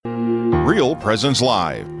Real Presence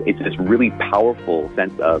Live. It's this really powerful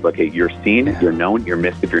sense of, okay, you're seen, you're known, you're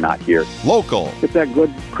missed if you're not here. Local. It's that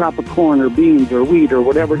good crop of corn or beans or wheat or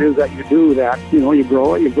whatever it is that you do that, you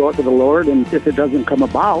grow it to the Lord, and if it doesn't come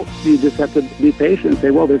about, you just have to be patient and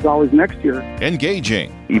say, well, there's always next year.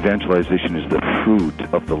 Engaging. Evangelization is the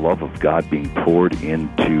fruit of the love of God being poured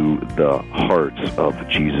into the hearts of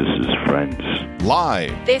Jesus' friends.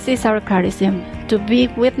 Live. This is our charism, to be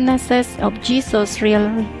witnesses of Jesus'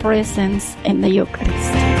 real presence in the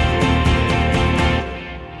Eucharist.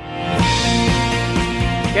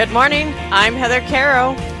 Good morning. I'm Heather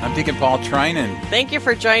Caro. I'm Deacon Paul Trinan. Thank you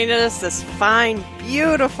for joining us this fine,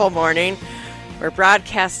 beautiful morning. We're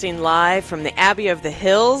broadcasting live from the Abbey of the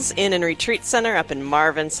Hills Inn and Retreat Center up in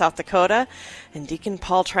Marvin, South Dakota. And Deacon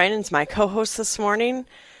Paul Trinan's my co-host this morning.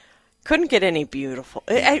 Couldn't get any beautiful.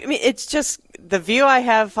 I mean, it's just the view I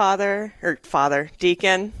have,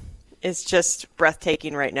 Deacon, is just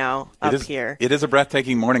breathtaking right now here. It is a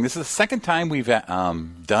breathtaking morning. This is the second time we've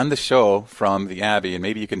done the show from the Abbey, and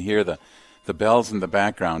maybe you can hear the bells in the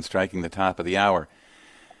background striking the top of the hour.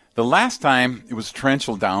 The last time, it was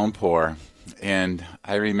torrential downpour, and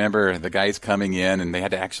I remember the guys coming in, and they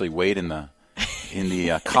had to actually wait in the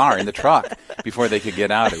car, in the truck, before they could get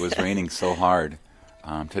out. It was raining so hard.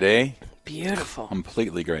 Today, beautiful,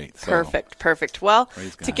 completely great. So, perfect. Well,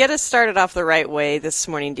 to get us started off the right way this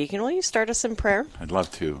morning, Deacon, will you start us in prayer? I'd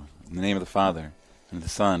love to. In the name of the Father, and of the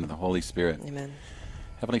Son, and the Holy Spirit. Amen.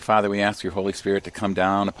 Heavenly Father, we ask your Holy Spirit to come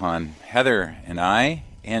down upon Heather and I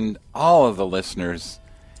and all of the listeners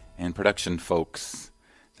and production folks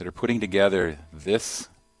that are putting together this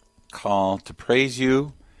call to praise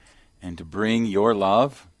you and to bring your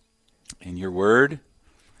love and your word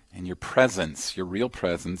and your presence, your real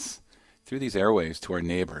presence, through these airwaves to our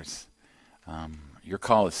neighbors. Your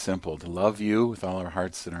call is simple, to love you with all our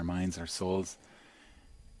hearts and our minds, our souls,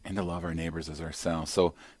 and to love our neighbors as ourselves.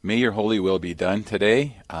 So may your holy will be done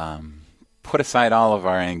today. Put aside all of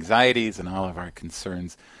our anxieties and all of our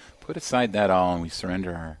concerns. Put aside that all, and we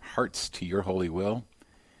surrender our hearts to your holy will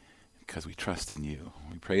because we trust in you.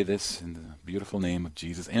 We pray this in the beautiful name of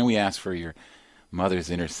Jesus, and we ask for your mother's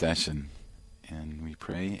intercession. And we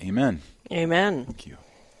pray, amen. Amen. Thank you.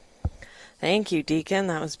 Thank you, Deacon.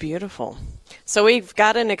 That was beautiful. So we've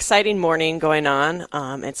got an exciting morning going on.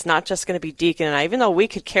 It's not just going to be Deacon and I, even though we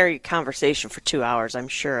could carry conversation for 2 hours, I'm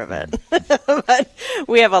sure of it. But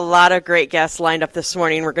we have a lot of great guests lined up this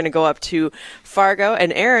morning. We're going to go up to Fargo,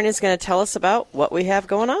 and Aaron is going to tell us about what we have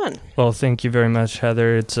going on. Well, thank you very much,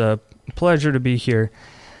 Heather. It's a pleasure to be here.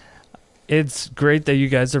 It's great that you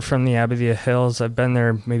guys are from the Abbey of the Hills. I've been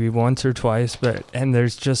there maybe once or twice, and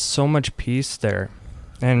there's just so much peace there.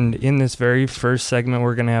 And in this very first segment,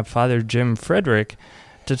 we're going to have Father Jim Frederick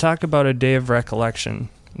to talk about a day of recollection,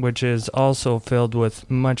 which is also filled with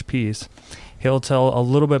much peace. He'll tell a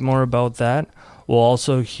little bit more about that. We'll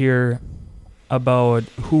also hear about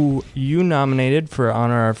who you nominated for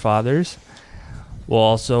Honor Our Fathers. We'll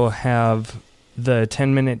also have the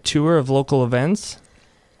 10-minute tour of local events.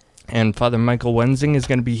 And Father Michael Wensing is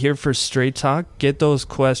going to be here for Straight Talk. Get those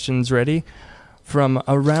questions ready from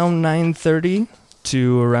around 9:30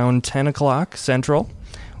 to around 10 o'clock Central.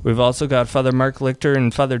 We've also got Father Mark Lichter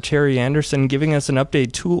and Father Terry Anderson giving us an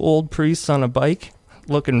update, 2 old priests on a bike.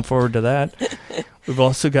 Looking forward to that. We've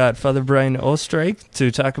also got Father Brian Ostreich to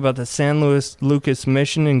talk about the San Luis Lucas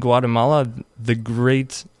Mission in Guatemala, the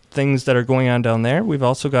great things that are going on down there. We've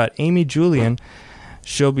also got Amy Julian.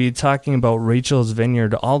 She'll be talking about Rachel's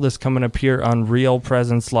Vineyard. All this coming up here on Real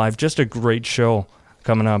Presence Live. Just a great show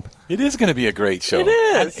coming up. It is going to be a great show. It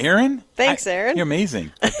is. Aaron? Thanks, Aaron. You're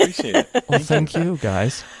amazing. I appreciate it. Well, thank you,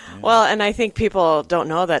 guys. Well, and I think people don't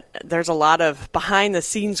know that there's a lot of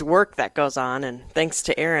behind-the-scenes work that goes on, and thanks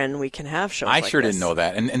to Aaron, we can have shows like I sure this. didn't know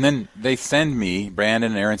that. And then they send me,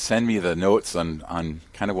 Brandon and Aaron send me the notes on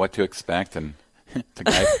kind of what to expect and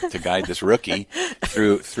to guide this rookie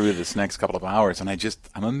through this next couple of hours, and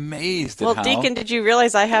I'm amazed at how. Well, Deacon, did you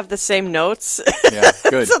realize I have the same notes? Yeah,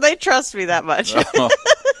 good. So they trust me that much.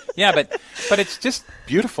 Yeah, but it's just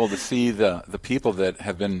beautiful to see the people that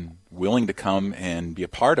have been willing to come and be a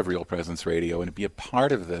part of Real Presence Radio and be a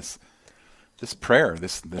part of this prayer,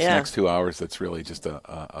 this next 2 hours. That's really just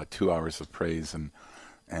a 2 hours of praise and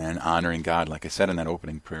honoring God, like I said in that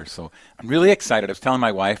opening prayer. So I'm really excited. I was telling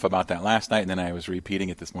my wife about that last night, and then I was repeating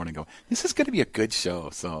it this morning. This is going to be a good show.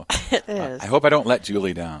 So it is. I hope I don't let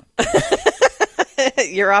Julie down.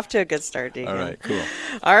 You're off to a good start, Deacon. All right, cool.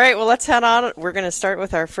 All right, well, let's head on. We're going to start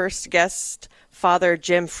with our first guest, Father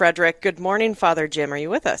Jim Frederick. Good morning, Father Jim. Are you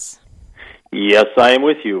with us? Yes, I am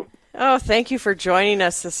with you. Oh, thank you for joining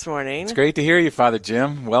us this morning. It's great to hear you, Father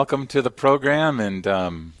Jim. Welcome to the program, and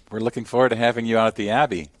we're looking forward to having you out at the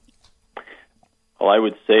Abbey. Well, I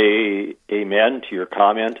would say amen to your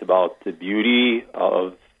comment about the beauty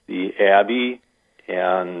of the Abbey,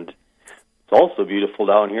 and it's also beautiful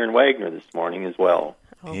down here in Wagner this morning as well.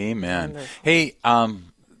 Amen. Hey,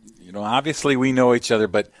 obviously we know each other,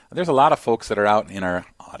 but there's a lot of folks that are out in our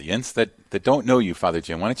audience that don't know you, Father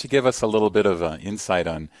Jim. Why don't you give us a little bit of insight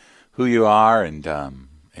on who you are, and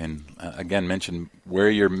again mention where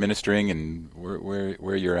you're ministering and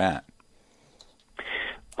where you're at.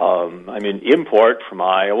 I'm an import from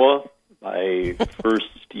Iowa. My first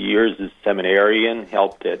years as seminarian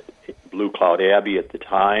helped at Blue Cloud Abbey at the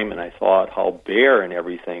time, and I thought, how barren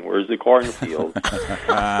everything. Where's the cornfield?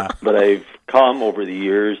 But I've come over the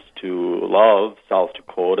years to love South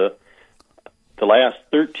Dakota. The last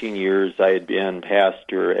 13 years I had been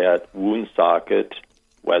pastor at Woonsocket,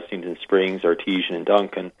 Wessington Springs, Artesian, and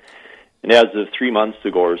Duncan. And as of 3 months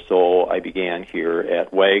ago or so, I began here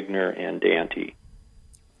at Wagner and Dante.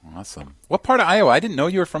 Awesome. What part of Iowa? I didn't know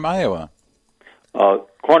you were from Iowa.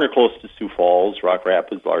 Corner close to Sioux Falls, Rock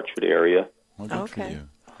Rapids, Larchwood area. Well, good for you.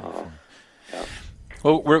 Yeah.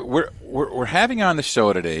 Well, we're having you on the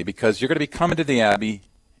show today because you're going to be coming to the Abbey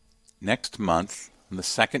next month on the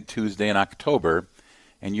second Tuesday in October,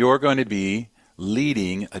 and you're going to be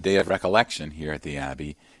leading a day of recollection here at the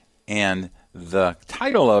Abbey. And the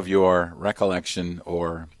title of your recollection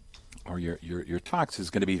or your talks is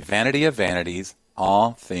going to be Vanity of Vanities.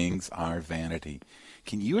 All things are vanity.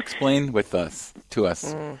 Can you explain to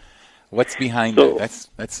us what's behind that?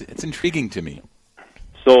 It's intriguing to me.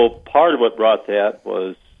 So part of what brought that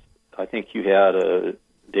was, I think you had a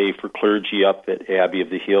day for clergy up at Abbey of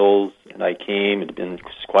the Hills, and I came. It had been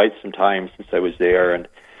quite some time since I was there, and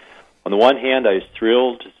on the one hand, I was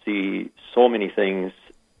thrilled to see so many things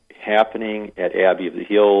happening at Abbey of the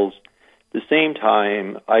Hills. At the same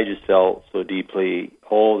time, I just felt so deeply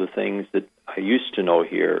all the things that I used to know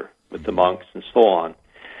here with the monks and so on.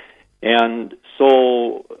 And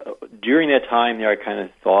so during that time there, I kind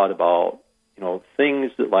of thought about,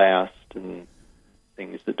 things that last and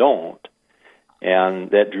things that don't.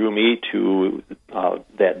 And that drew me to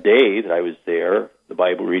that day that I was there. The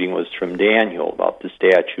Bible reading was from Daniel about the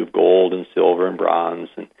statue of gold and silver and bronze.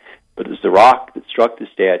 But it was the rock that struck the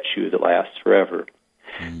statue that lasts forever.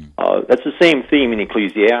 That's the same theme in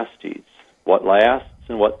Ecclesiastes, what lasts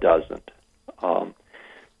and what doesn't.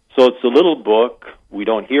 So it's a little book. We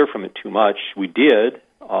don't hear from it too much. We did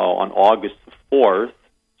on August the 4th,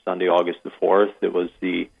 Sunday, August the 4th. It was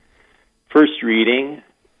the first reading.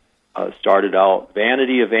 Started out,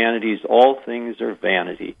 Vanity of Vanities, all things are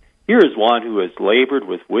vanity. Here is one who has labored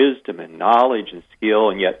with wisdom and knowledge and skill,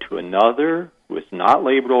 and yet to another who has not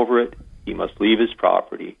labored over it, he must leave his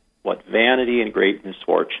property. What vanity and great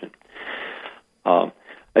misfortune. I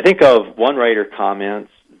think of one writer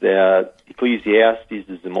comments that Ecclesiastes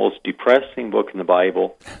is the most depressing book in the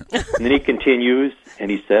Bible. And then he continues, and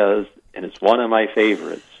he says, and it's one of my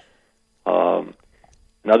favorites.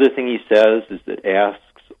 Another thing he says is that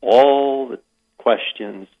asks all the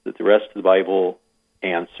questions that the rest of the Bible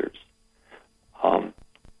answers.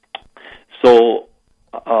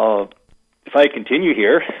 If I continue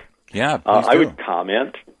here, I would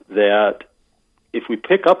comment that if we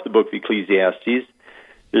pick up the book of Ecclesiastes,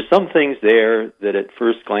 there's some things there that at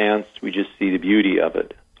first glance we just see the beauty of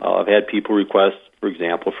it. I've had people request, for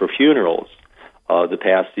example, for funerals, the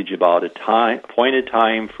passage about appointed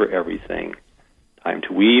time for everything. Time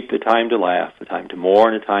to weep, a time to laugh, a time to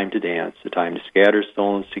mourn, a time to dance, a time to scatter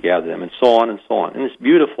stones to gather them, and so on and so on. And this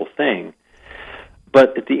beautiful thing.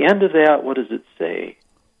 But at the end of that, what does it say?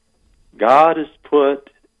 God has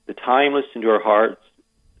put the timeless into our hearts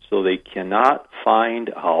so they cannot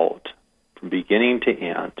find out from beginning to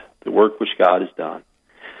end the work which God has done.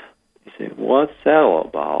 You say, what's that all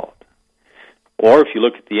about? Or if you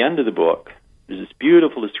look at the end of the book, there's this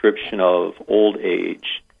beautiful description of old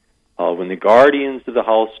age. When the guardians of the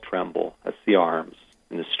house tremble, that's the arms,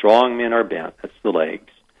 and the strong men are bent, that's the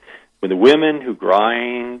legs. When the women who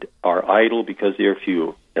grind are idle because they are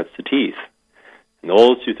few, that's the teeth. And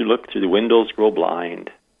those who look through the windows grow blind,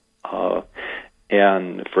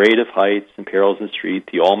 and afraid of heights and perils in the street,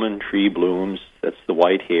 the almond tree blooms, that's the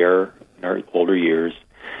white hair in our older years.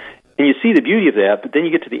 And you see the beauty of that, but then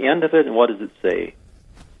you get to the end of it, and what does it say?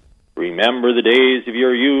 Remember the days of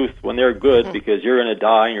your youth when they're good, because you're going to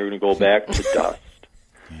die and you're going to go back to dust.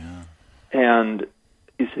 Yeah. And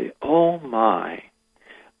you say, oh my.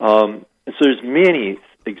 And so there's many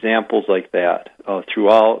examples like that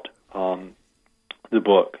throughout the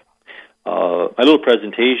book. My little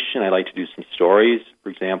presentation, I like to do some stories. For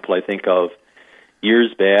example, I think of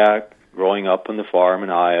years back, growing up on the farm in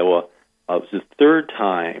Iowa, It was the third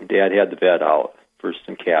time Dad had the vet out for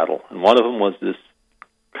some cattle, and one of them was this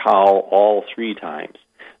cow all 3 times.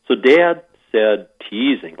 So Dad said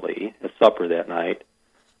teasingly at supper that night,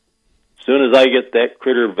 as soon as I get that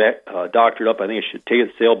critter doctored up, I think I should take it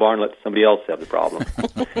to the sale barn and let somebody else have the problem.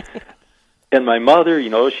 And my mother,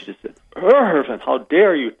 she just said, Irvin, how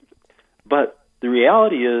dare you? But the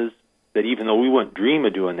reality is that even though we wouldn't dream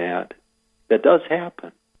of doing that, that does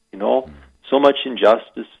happen. So much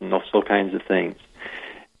injustice and those kinds of things.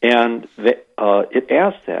 And it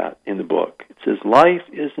asks that in the book. It says, life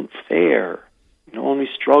isn't fair. And we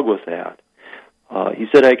struggle with that. He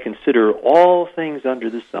said, I consider all things under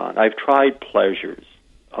the sun. I've tried pleasures.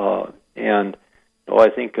 And I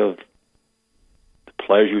think of the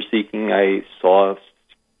pleasure-seeking I saw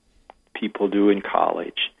people do in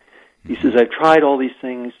college. He says, I've tried all these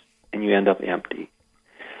things, and you end up empty.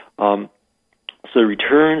 So he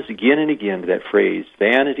returns again and again to that phrase,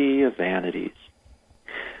 vanity of vanities.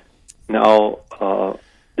 Now,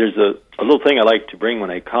 there's a little thing I like to bring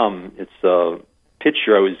when I come. It's a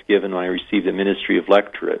picture I was given when I received the ministry of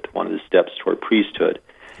lectorate, one of the steps toward priesthood.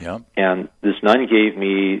 Yep. And this nun gave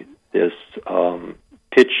me this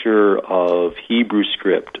picture of Hebrew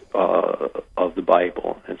script of the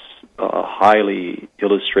Bible. It's highly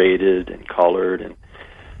illustrated and colored,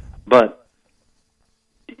 but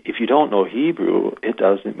if you don't know Hebrew, it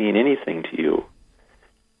doesn't mean anything to you,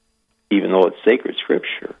 even though it's sacred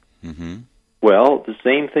scripture. Mm-hmm. Well, the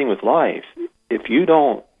same thing with life. If you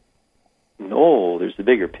don't know there's a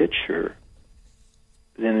bigger picture,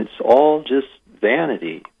 then it's all just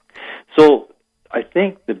vanity. So I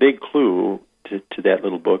think the big clue to that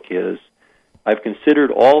little book is, I've considered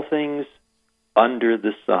all things under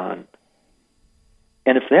the sun.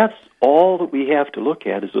 And if that's all that we have to look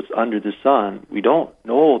at is what's under the sun, we don't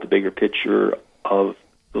know the bigger picture of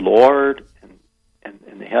the Lord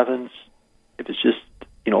and the heavens. If it's just,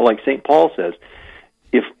 like St. Paul says,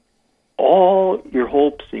 if all your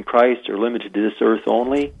hopes in Christ are limited to this earth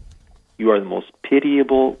only, we are the most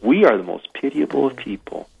pitiable of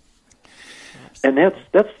people. And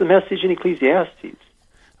that's the message in Ecclesiastes.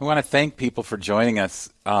 I want to thank people for joining us.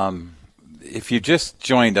 If you just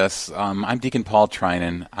joined us, I'm Deacon Paul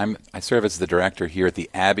Trinan. I serve as the director here at the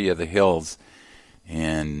Abbey of the Hills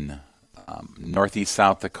in northeast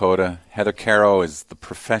South Dakota. Heather Caro is the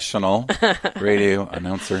professional radio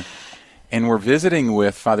announcer. And we're visiting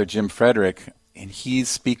with Father Jim Frederick, and he'll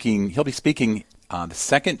be speaking the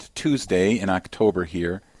second Tuesday in October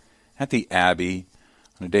here at the Abbey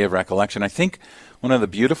on a day of recollection. I think one of the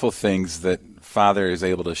beautiful things that Father is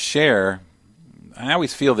able to share, I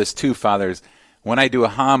always feel this too, Fathers, when I do a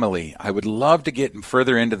homily, I would love to get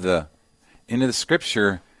further into the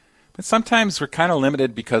Scripture, but sometimes we're kind of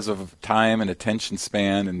limited because of time and attention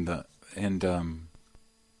span and the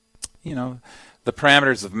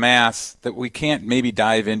parameters of Mass, that we can't maybe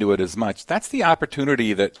dive into it as much. That's the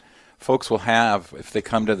opportunity that folks will have if they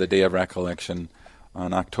come to the Day of Recollection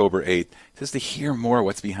on October 8th, just to hear more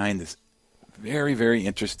what's behind this very, very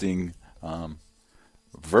interesting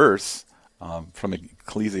verse from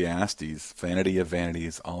Ecclesiastes, vanity of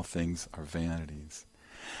vanities, all things are vanities.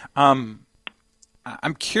 I'm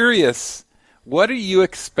curious, what do you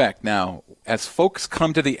expect now as folks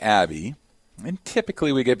come to the Abbey? And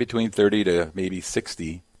typically we get between 30 to maybe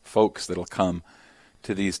 60 folks that'll come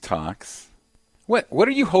to these talks. What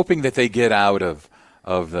are you hoping that they get out of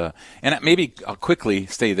the... And maybe I'll quickly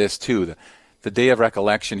say this too. The Day of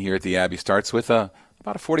Recollection here at the Abbey starts with about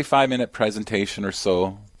a 45-minute presentation or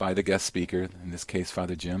so by the guest speaker, in this case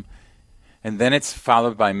Father Jim. And then it's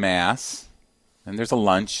followed by Mass, and there's a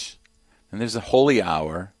lunch, and there's a holy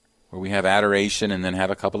hour where we have adoration and then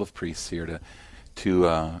have a couple of priests here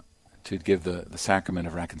to give the sacrament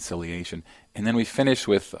of reconciliation. And then we finish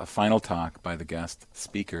with a final talk by the guest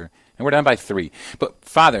speaker, and we're done by 3. But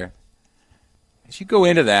Father, as you go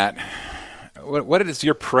into that, what is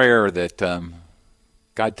your prayer that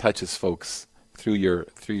God touches folks through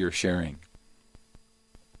your sharing?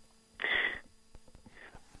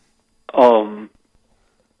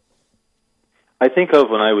 I think of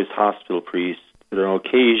when I was hospital priest, that on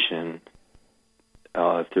occasion,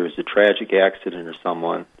 if there was a tragic accident or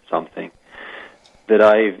something, that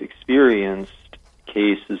I've experienced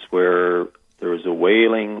cases where there was a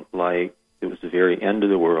wailing like it was the very end of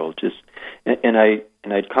the world. And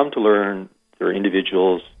I'd come to learn there are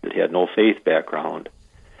individuals that had no faith background.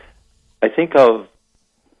 I think of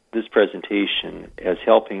this presentation as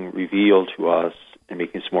helping reveal to us and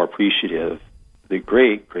making us more appreciative the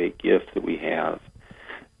great, great gift that we have.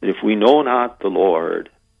 That if we know not the Lord,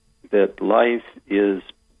 that life is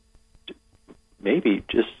maybe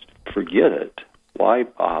just forget it. Why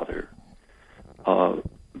bother?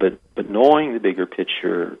 But knowing the bigger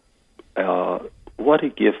picture, what a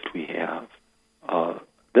gift we have.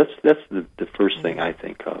 That's the first thing I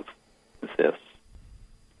think of with this.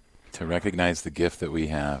 To recognize the gift that we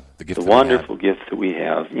have, the wonderful gift that we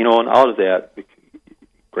have. And out of that,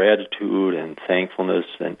 gratitude and thankfulness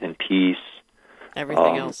and peace.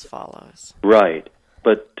 Everything else follows. Right.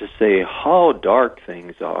 But to say how dark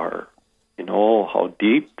things are, how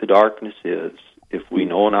deep the darkness is, if we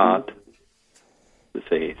know not the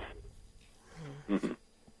faith. Mm-hmm.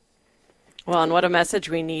 Well, and what a message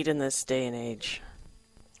we need in this day and age.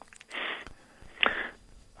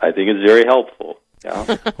 I think it's very helpful.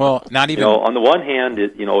 Yeah. Well, not even... on the one hand,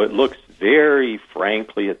 it looks very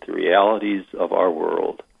frankly at the realities of our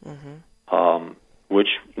world, which,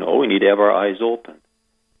 we need to have our eyes open.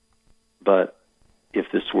 But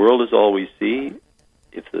if this world is all we see,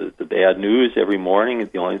 if the bad news every morning is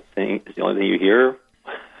the only thing you hear,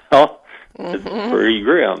 well, it's pretty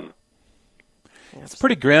grim. It's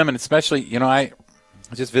pretty grim, and especially, I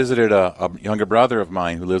just visited a younger brother of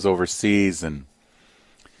mine who lives overseas, and,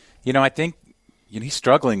 I think he's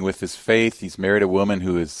struggling with his faith. He's married a woman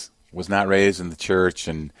who was not raised in the church,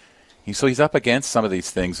 and so he's up against some of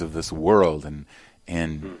these things of this world and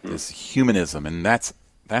this humanism, and that's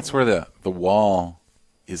where the wall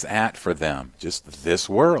is at for them, just this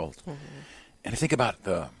world. And I think about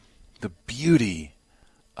the beauty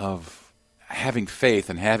of having faith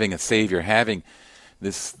and having a Savior, having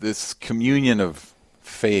this communion of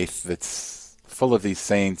faith that's full of these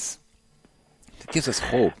saints. It gives us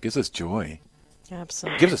hope, gives us joy.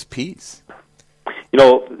 Absolutely. Gives us peace.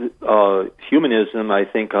 Humanism, I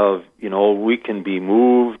think of, we can be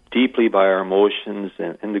moved deeply by our emotions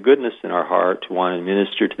and the goodness in our heart to want to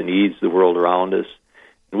minister to the needs of the world around us.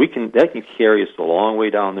 And that can carry us a long way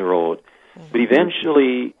down the road. But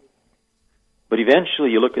eventually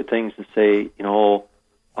you look at things and say, the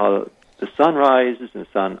sun rises and the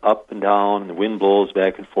sun up and down and the wind blows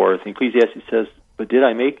back and forth. And Ecclesiastes says, but did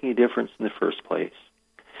I make any difference in the first place?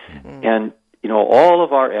 And, all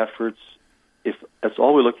of our efforts, if that's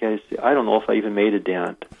all we look at, is say, I don't know if I even made a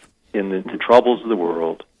dent in the troubles of the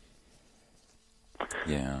world.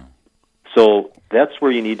 Yeah. So that's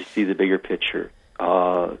where you need to see the bigger picture,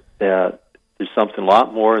 that there's something a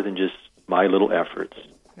lot more than just my little efforts.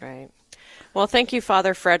 Right. Well, thank you,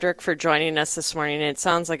 Father Frederick, for joining us this morning. It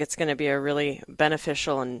sounds like it's going to be a really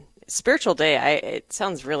beneficial and spiritual day. It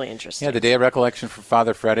sounds really interesting. Yeah, the Day of Recollection for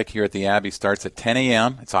Father Frederick here at the Abbey starts at 10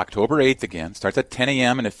 a.m. It's October 8th again. Starts at 10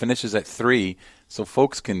 a.m. and it finishes at 3, so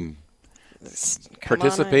folks can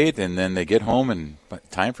participate, and then they get home and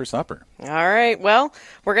time for supper. All right. Well,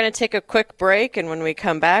 we're going to take a quick break, and when we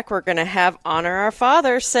come back, we're going to have Honor Our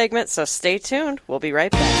Father segment, so stay tuned. We'll be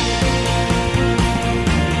right back.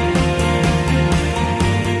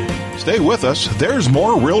 Stay with us. There's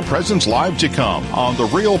more Real Presence Live to come on the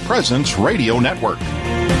Real Presence Radio Network.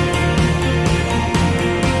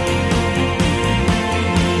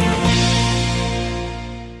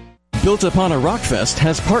 Built Upon a Rock Fest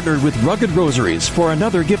has partnered with Rugged Rosaries for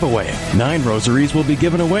another giveaway. 9 rosaries will be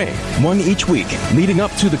given away, 1 each week, leading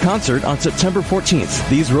up to the concert on September 14th.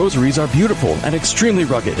 These rosaries are beautiful and extremely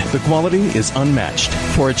rugged. The quality is unmatched.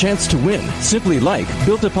 For a chance to win, simply like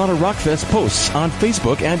Built Upon a Rock Fest posts on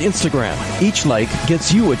Facebook and Instagram. Each like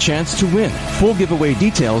gets you a chance to win. Full giveaway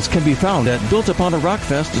details can be found at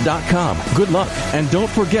builtuponarockfest.com. Good luck, and don't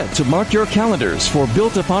forget to mark your calendars for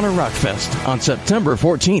Built Upon a Rock Fest on September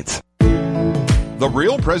 14th. The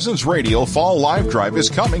Real Presence Radio Fall Live Drive is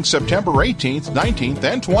coming September 18th, 19th,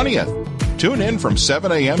 and 20th. Tune in from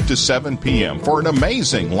 7 a.m. to 7 p.m. for an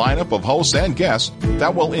amazing lineup of hosts and guests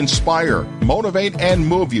that will inspire, motivate, and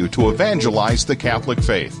move you to evangelize the Catholic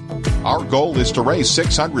faith. Our goal is to raise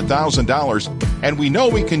 $600,000, and we know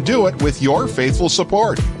we can do it with your faithful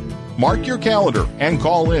support. Mark your calendar and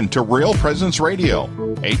call in to Real Presence Radio,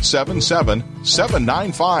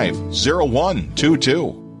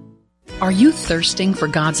 877-795-0122. Are you thirsting for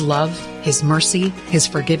God's love, His mercy, His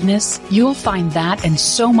forgiveness? You'll find that and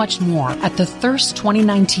so much more at the Thirst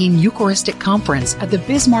 2019 Eucharistic Conference at the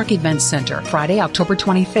Bismarck Events Center, Friday, October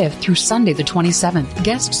 25th through Sunday the 27th.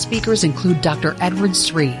 Guest speakers include Dr. Edward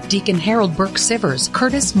Sri, Deacon Harold Burke-Sivers,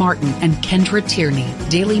 Curtis Martin, and Kendra Tierney.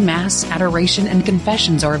 Daily Mass, adoration, and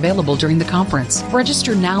confessions are available during the conference.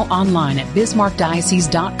 Register now online at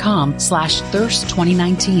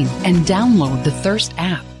bismarckdiocese.com/thirst2019 and download the Thirst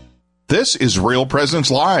app. This is Real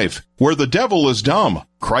Presence Live, where the devil is dumb,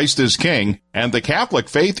 Christ is king, and the Catholic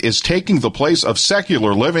faith is taking the place of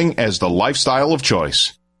secular living as the lifestyle of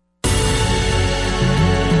choice.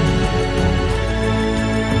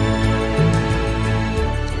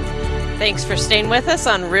 Thanks for staying with us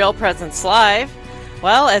on Real Presence Live.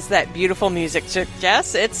 Well, as that beautiful music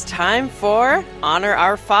suggests, it's time for Honor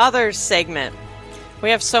Our Fathers segment.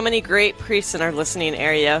 We have so many great priests in our listening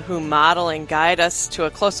area who model and guide us to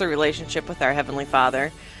a closer relationship with our Heavenly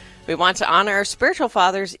Father. We want to honor our spiritual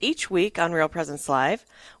fathers each week on Real Presence Live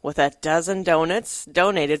with a dozen donuts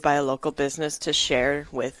donated by a local business to share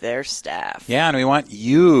with their staff. Yeah, and we want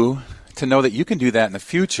you to know that you can do that in the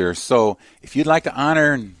future. So if you'd like to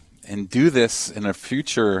honor and do this in a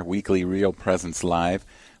future weekly Real Presence Live,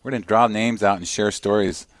 we're going to draw names out and share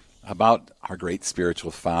stories about our great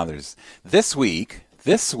spiritual fathers. This week,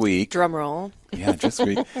 drum roll. Yeah, this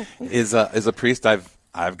week is a priest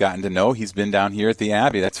I've gotten to know. He's been down here at the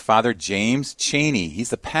Abbey. That's Father James Cheney.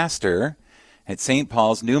 He's the pastor at St.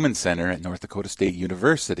 Paul's Newman Center at North Dakota State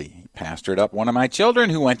University. He pastored up one of my children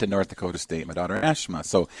who went to North Dakota State, my daughter Ashma.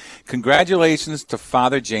 So congratulations to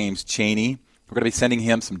Father James Cheney. We're going to be sending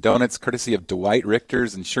him some donuts courtesy of Dwight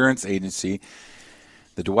Richter's Insurance Agency.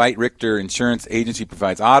 The Dwight Richter Insurance Agency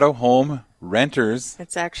provides auto, home, renters.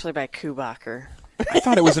 It's actually by Kubacher. I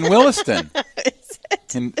thought it was in Williston.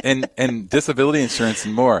 and disability insurance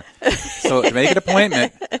and more. So to make an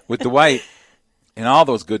appointment with Dwight and all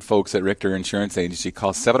those good folks at Richter Insurance Agency,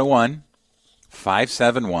 call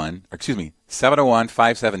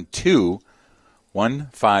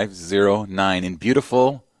 701-572-1509 in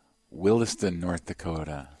beautiful Williston, North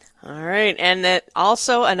Dakota. All right, and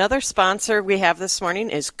also another sponsor we have this morning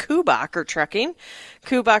is Kubacher Trucking.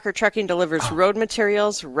 Kubacher Trucking delivers road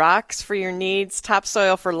materials, rocks for your needs,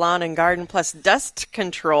 topsoil for lawn and garden, plus dust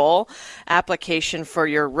control application for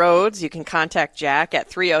your roads. You can contact Jack at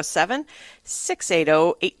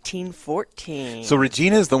 307-680-1814. So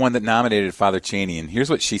Regina is the one that nominated Father Cheney, and here's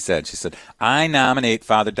what she said. She said, I nominate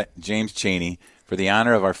Father James Cheney for the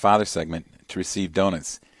honor of our Father segment to receive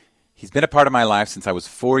donuts. He's been a part of my life since I was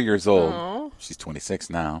 4 years old. Aww. She's 26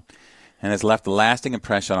 now, and has left a lasting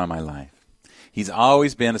impression on my life. He's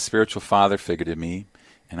always been a spiritual father figure to me,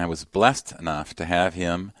 and I was blessed enough to have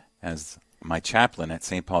him as my chaplain at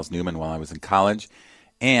St. Paul's Newman while I was in college,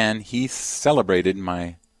 and he celebrated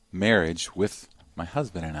my marriage with my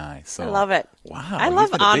husband and I. So I love it. Wow. I love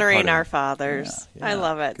honoring our fathers. Yeah, I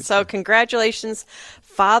love it. So congratulations,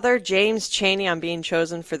 Father James Cheney, on being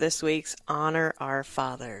chosen for this week's Honor Our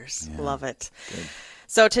Fathers. Yeah. Love it. Good.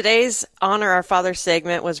 So today's Honor Our Fathers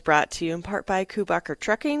segment was brought to you in part by Kubacher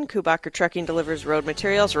Trucking. Kubacher Trucking delivers road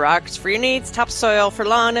materials, rocks for your needs, topsoil for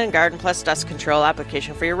lawn and garden, plus dust control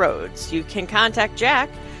application for your roads. You can contact Jack,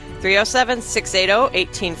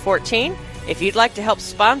 307-680-1814. If you'd like to help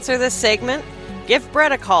sponsor this segment, give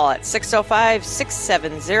Brett a call at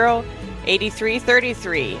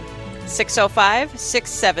 605-670-8333.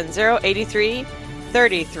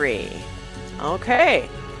 605-670-8333. Okay.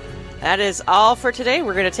 That is all for today.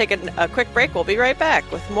 We're going to take a quick break. We'll be right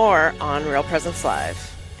back with more on Real Presence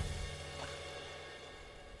Live.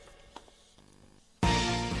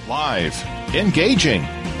 Live, engaging,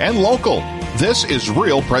 and local. This is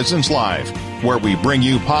Real Presence Live, where we bring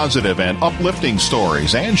you positive and uplifting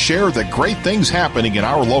stories and share the great things happening in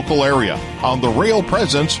our local area on the Real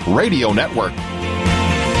Presence Radio Network.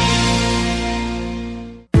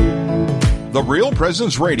 The Real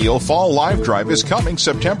Presence Radio Fall Live Drive is coming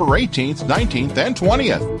September 18th, 19th, and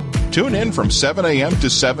 20th. Tune in from 7 a.m. to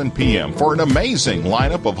 7 p.m. for an amazing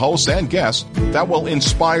lineup of hosts and guests that will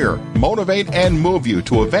inspire, motivate, and move you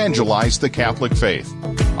to evangelize the Catholic faith.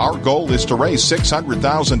 Our goal is to raise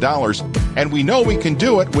 $600,000, and we know we can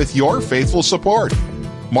do it with your faithful support.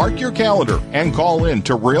 Mark your calendar and call in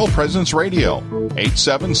to Real Presence Radio,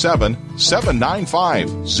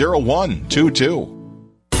 877-795-0122.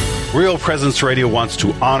 Real Presence Radio wants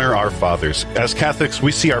to honor our fathers. As Catholics,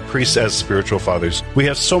 we see our priests as spiritual fathers. We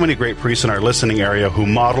have so many great priests in our listening area who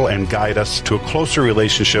model and guide us to a closer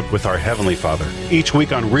relationship with our Heavenly Father. Each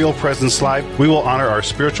week on Real Presence Live, we will honor our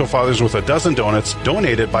spiritual fathers with a dozen donuts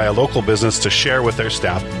donated by a local business to share with their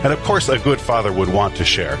staff. And of course, a good father would want to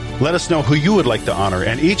share. Let us know who you would like to honor,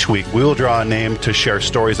 and each week we will draw a name to share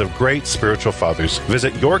stories of great spiritual fathers.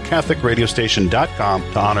 Visit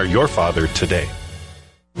yourcatholicradiostation.com to honor your father today.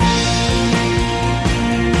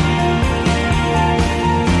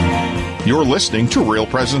 You're listening to Real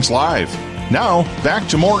Presence Live. Now, back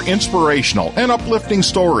to more inspirational and uplifting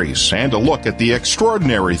stories and a look at the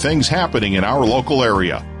extraordinary things happening in our local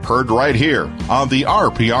area. Heard right here on the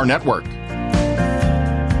RPR Network.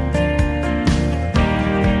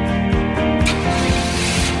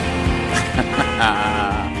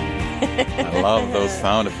 I love those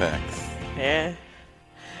sound effects. Yeah.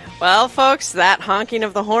 Well, folks, that honking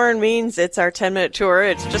of the horn means it's our 10-minute tour.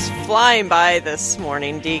 It's just flying by this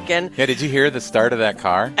morning, Deacon. Yeah, did you hear the start of that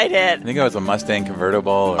car? I did. I think it was a Mustang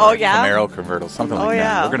convertible or Camaro convertible, something like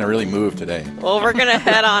that. We're going to really move today. Well, we're going to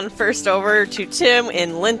head on first over to Tim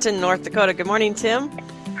in Linton, North Dakota. Good morning, Tim.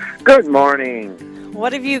 Good morning.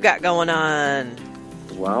 What have you got going on?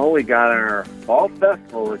 Well, we got our Fall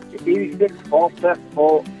Festival. It's the 86th Fall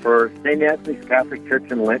Festival for St. Anthony's Catholic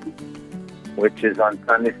Church in Linton, which is on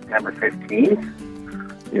Sunday, September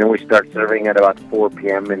 15th. You know, we start serving at about 4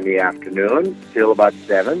 p.m. in the afternoon till about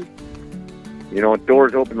 7. You know,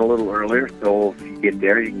 doors open a little earlier, so if you get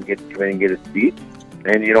there, you can come in and get a seat.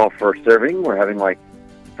 And, you know, for serving, we're having, like,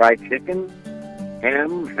 fried chicken,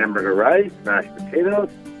 ham, hamburger rice, mashed potatoes,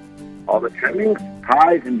 all the trimmings,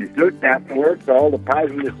 pies, and desserts afterwards. All the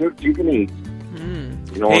pies and desserts you can eat.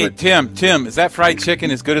 You know, hey, Tim, is that fried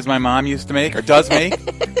chicken as good as my mom used to make or does make?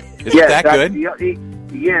 Is it that good?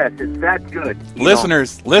 Yes, it's that good.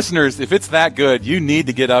 Listeners, if it's that good, you need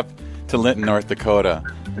to get up to Linton, North Dakota.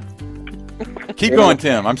 Keep going,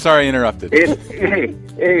 Tim. I'm sorry I interrupted.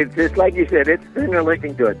 It's just like you said, it's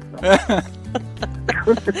finger-licking good. So.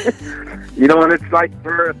 You know, and it's like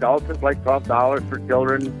for adults, it's like $12. For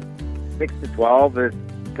children 6 to 12 is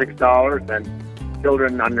 $6, and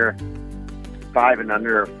children under 5 and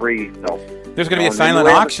under are free. So there's going to be a silent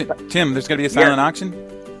auction, Tim. There's going to be a silent auction.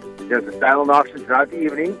 There's a silent auction throughout the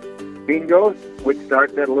evening. Bingos, which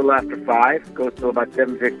starts at a little after 5, goes to about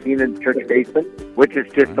 7:15 in the church basement, which is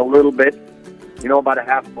just a little bit, you know, about a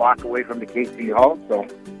half block away from the KC Hall. So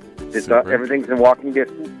it's, everything's in walking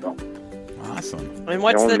distance. So. Awesome. And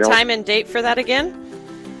what's the time and date for that again?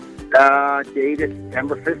 Date is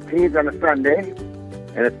September 15th on a Sunday,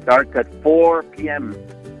 and it starts at 4 p.m.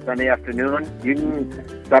 Sunday afternoon. You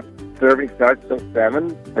can stop serving starts till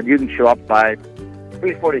 7, but you can show up by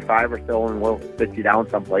 3:45 or so, and we'll sit you down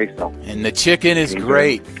someplace. So. And the chicken is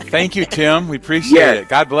great. Thank you, Tim. We appreciate it.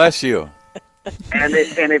 God bless you. And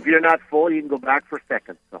if you're not full, you can go back for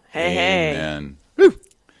seconds. So. Hey. Amen. Woo.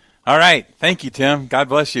 All right. Thank you, Tim. God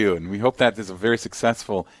bless you. And we hope that is a very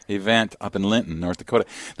successful event up in Linton, North Dakota.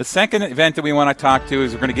 The second event that we want to talk to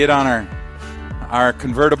is we're going to get on our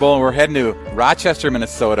convertible. We're heading to Rochester,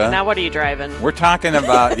 Minnesota. Now what are you driving? We're talking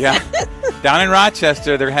about, down in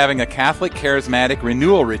Rochester, they're having a Catholic Charismatic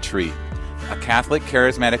Renewal Retreat. A Catholic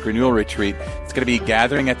Charismatic Renewal Retreat. It's going to be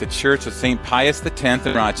gathering at the Church of St. Pius X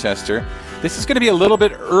in Rochester. This is going to be a little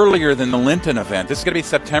bit earlier than the Linton event. This is going to be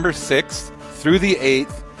September 6th through the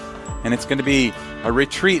 8th. And it's going to be a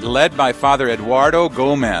retreat led by Father Eduardo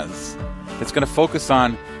Gomez. It's going to focus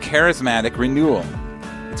on charismatic renewal.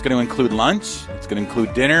 It's going to include lunch. It's going to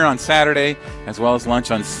include dinner on Saturday as well as lunch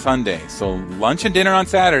on Sunday. So lunch and dinner on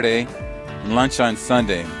Saturday and lunch on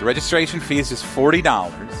Sunday. The registration fee is just $40,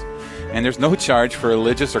 and there's no charge for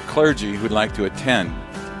religious or clergy who'd like to attend.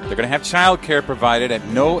 They're going to have child care provided at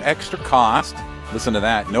no extra cost. Listen to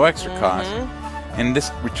that, no extra cost. And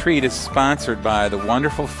this retreat is sponsored by the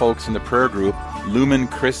wonderful folks in the prayer group Lumen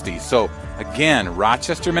Christi. So, again,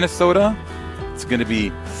 Rochester, Minnesota, it's going to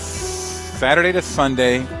be Saturday to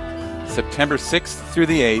Sunday, September 6th through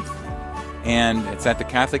the 8th, and it's at the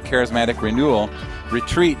Catholic Charismatic Renewal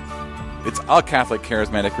Retreat. It's a Catholic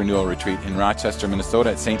Charismatic Renewal Retreat in Rochester,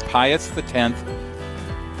 Minnesota at St. Pius X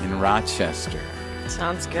in Rochester.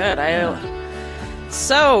 Sounds good.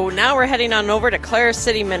 So now we're heading on over to Clara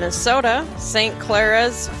City, Minnesota, St.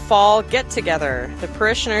 Clara's Fall Get-Together. The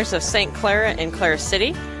parishioners of St. Clara in Clara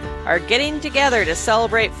City are getting together to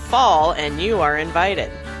celebrate fall, and you are invited.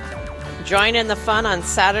 Join in the fun on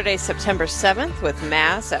Saturday, September 7th with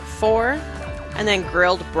Mass at 4, and then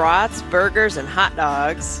grilled brats, burgers, and hot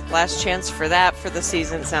dogs. Last chance for that for the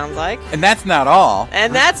season, sounds like. And that's not all.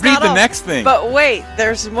 And that's Read not the all. next thing. But wait,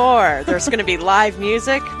 there's more. There's going to be live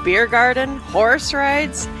music, beer garden, horse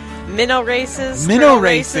rides, minnow races, Minnow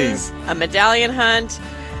races, a medallion hunt.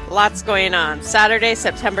 Lots going on. Saturday,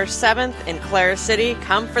 September 7th in Clara City.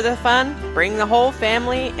 Come for the fun. Bring the whole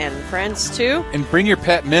family and friends too. And bring your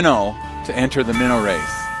pet minnow to enter the minnow race.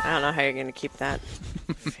 I don't know how you're going to keep that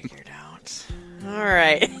figured out. All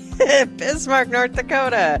right. Bismarck, North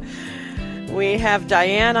Dakota. We have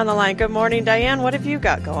Diane on the line. Good morning, Diane. What have you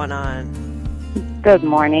got going on? Good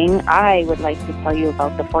morning. I would like to tell you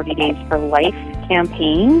about the 40 Days for Life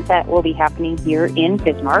campaign that will be happening here in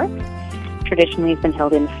Bismarck. Traditionally, it's been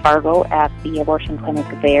held in Fargo at the abortion clinic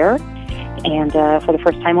there. And for the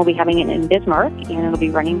first time, we'll be having it in Bismarck, and it'll be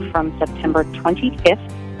running from September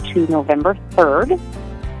 25th to November 3rd.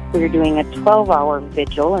 We're doing a 12-hour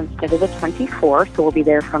vigil instead of the 24, so we'll be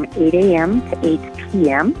there from 8 a.m. to 8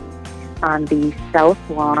 p.m. on the south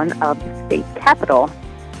lawn of the state capitol.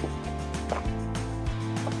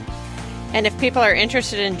 And if people are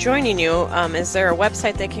interested in joining you, is there a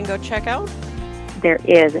website they can go check out? There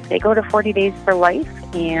is. If they go to 40 Days for Life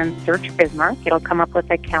and search Bismarck, it'll come up with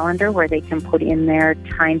a calendar where they can put in their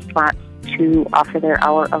time slots to offer their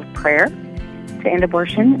hour of prayer to end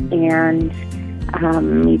abortion. And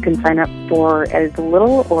you can sign up for as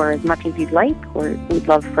little or as much as you'd like. Or we'd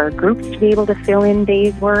love for groups to be able to fill in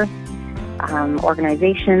days' worth,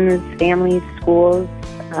 organizations, families, schools,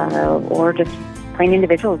 or just plain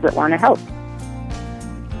individuals that want to help.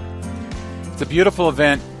 It's a beautiful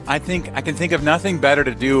event. I think I can think of nothing better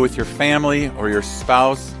to do with your family or your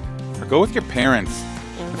spouse, or go with your parents.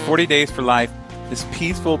 The 40 Days for Life, this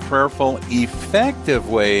peaceful, prayerful, effective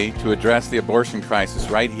way to address the abortion crisis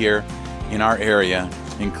right here in our area,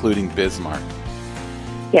 including Bismarck.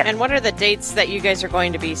 Yes. And what are the dates that you guys are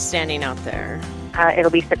going to be standing out there?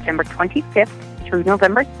 It'll be September 25th through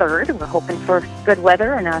November 3rd. We're hoping for good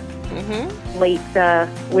weather and a late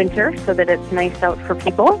winter so that it's nice out for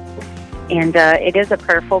people. And it is a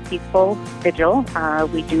prayerful, peaceful vigil.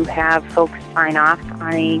 We do have folks sign off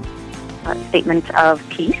on a statement of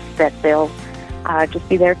peace that they'll just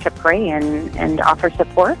be there to pray and offer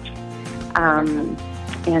support.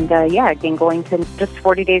 Again, going to just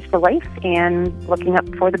 40 Days for Life and looking up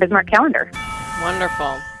for the Bismarck calendar.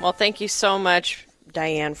 Wonderful. Well, thank you so much,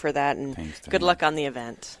 Diane, for that, and good luck on the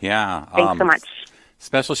event. Yeah. Thanks so much.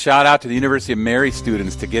 Special shout out to the University of Mary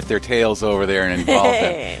students to get their tails over there and involve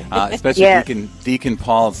them. Especially Deacon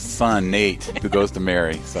Paul's son, Nate, who goes to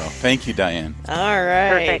Mary. So thank you, Diane. All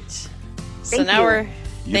right. Perfect.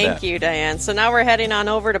 Thank you, Diane. So now we're heading on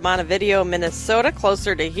over to Montevideo, Minnesota,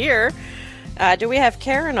 closer to here. Do we have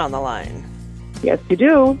Karen on the line? Yes, you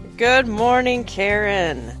do. Good morning,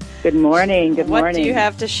 Karen. Good morning. What do you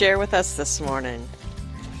have to share with us this morning?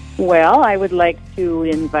 Well, I would like to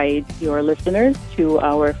invite your listeners to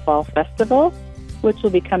our Fall Festival, which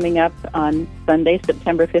will be coming up on Sunday,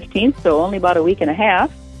 September 15th, so only about a week and a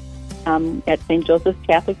half, at St. Joseph's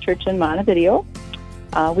Catholic Church in Montevideo.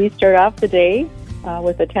 We start off the day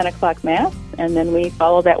with a 10 o'clock Mass, and then we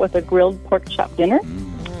follow that with a grilled pork chop dinner.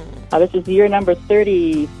 This is year number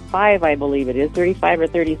 35, I believe it is, 35 or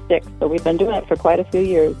 36, so we've been doing it for quite a few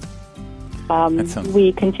years.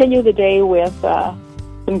 We continue the day with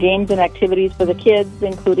some games and activities for the kids,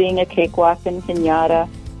 including a cakewalk and piñata.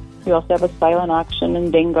 We also have a silent auction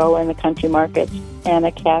and bingo and the country market and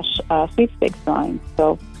a cash sweepstakes drawing.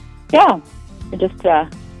 So, I just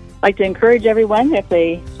like to encourage everyone, if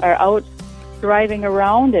they are out driving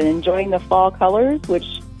around and enjoying the fall colors,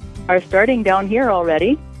 which are starting down here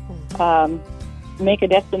already, make a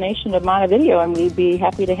destination of Montevideo, and we'd be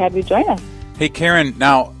happy to have you join us. Hey, Karen,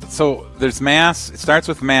 now, so there's Mass. It starts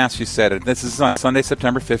with Mass, you said. This is on Sunday,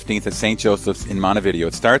 September 15th at St. Joseph's in Montevideo.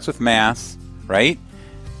 It starts with Mass, right?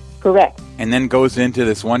 Correct. And then goes into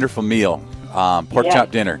this wonderful meal, pork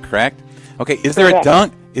chop dinner, correct? Okay, is there Correct. a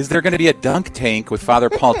dunk? Is there going to be a dunk tank with Father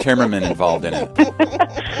Paul Timmerman involved in it?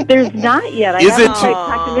 There's not yet. I haven't quite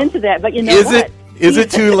talked him into that, but you know what? Is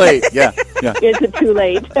it too late? Yeah. Is it too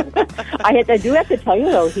late? I do have to tell you,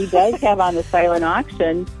 though, he does have on the silent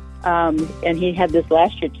auction, and he had this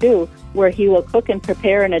last year, too, where he will cook and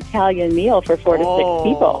prepare an Italian meal for 4 to 6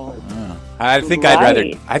 people. I think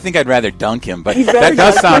I'd rather dunk him, but that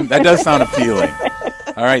does sound appealing.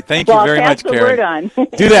 All right, thank you very much, Karen. Word on.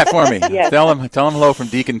 Do that for me. Yes. Tell him hello from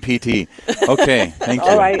Deacon PT. Okay, thank you.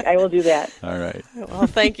 All right, I will do that. All right. Well,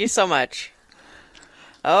 thank you so much.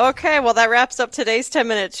 Okay, well, that wraps up today's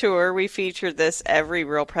 10-minute tour. We feature this every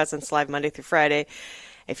Real Presence Live Monday through Friday.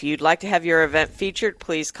 If you'd like to have your event featured,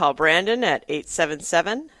 please call Brandon at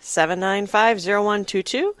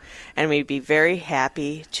 877-795-0122, and we'd be very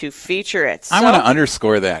happy to feature it. I want to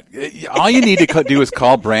underscore that. All you need to do is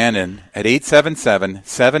call Brandon at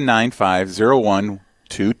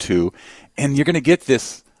 877-795-0122, and you're going to get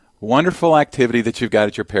this wonderful activity that you've got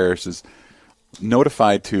at your parishes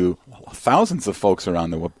notified to thousands of folks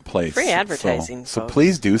around the place. Free advertising, so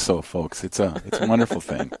please do so, folks. It's a wonderful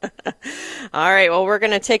thing. All right, well, we're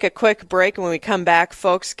going to take a quick break. When we come back,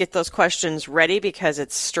 folks, get those questions ready because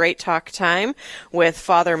it's Straight Talk time with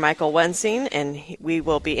Father Michael Wensing, and we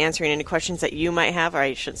will be answering any questions that you might have, or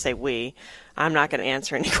I shouldn't say we. I'm not going to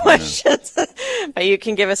answer any questions, but you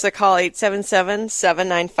can give us a call,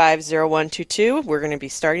 877-795-0122. We're going to be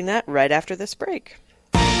starting that right after this break.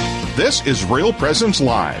 This is Real Presence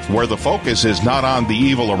Live, where the focus is not on the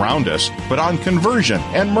evil around us, but on conversion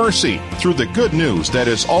and mercy through the good news that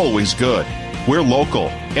is always good. We're local,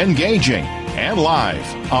 engaging, and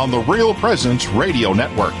live on the Real Presence Radio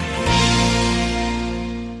Network.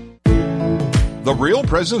 The Real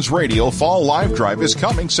Presence Radio Fall Live Drive is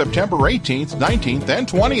coming September 18th, 19th, and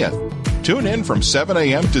 20th. Tune in from 7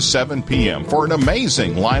 a.m. to 7 p.m. for an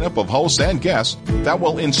amazing lineup of hosts and guests that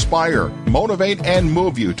will inspire, motivate, and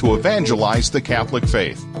move you to evangelize the Catholic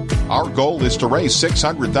faith. Our goal is to raise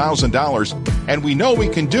 $600,000, and we know we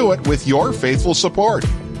can do it with your faithful support.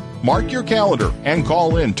 Mark your calendar and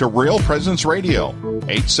call in to Real Presence Radio,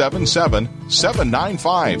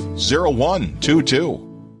 877-795-0122.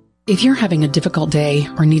 If you're having a difficult day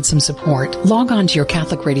or need some support, log on to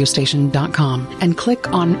yourcatholicradiostation.com and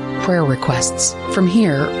click on Prayer Requests. From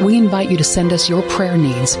here, we invite you to send us your prayer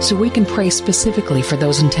needs so we can pray specifically for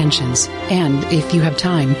those intentions. And if you have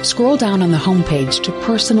time, scroll down on the homepage to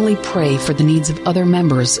personally pray for the needs of other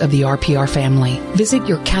members of the RPR family. Visit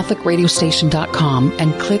yourcatholicradiostation.com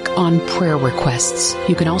and click on Prayer Requests.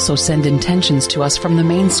 You can also send intentions to us from the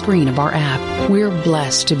main screen of our app. We're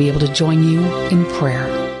blessed to be able to join you in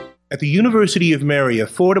prayer. At the University of Mary,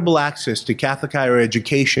 affordable access to Catholic higher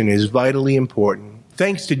education is vitally important.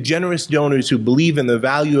 Thanks to generous donors who believe in the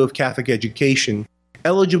value of Catholic education,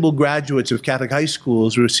 eligible graduates of Catholic high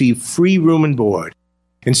schools receive free room and board.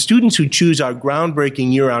 And students who choose our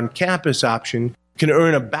groundbreaking year-round campus option can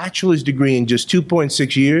earn a bachelor's degree in just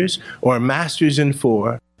 2.6 years or a master's in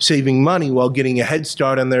 4, saving money while getting a head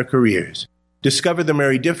start on their careers. Discover the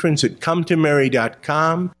Mary difference at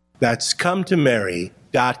cometomary.com. That's cometomary.com.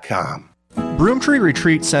 Broomtree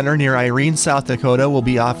Retreat Center near Irene, South Dakota will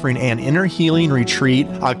be offering an inner healing retreat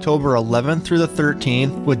October 11th through the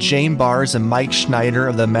 13th with Jane Bars and Mike Schneider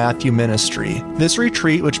of the Matthew Ministry. This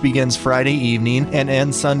retreat, which begins Friday evening and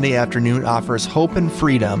ends Sunday afternoon, offers hope and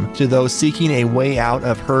freedom to those seeking a way out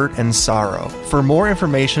of hurt and sorrow. For more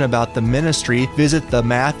information about the ministry, visit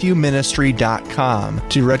thematthewministry.com.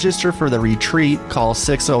 To register for the retreat, call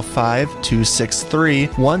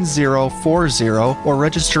 605-263-1040 or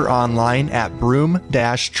register online at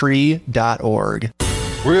broom-tree.org.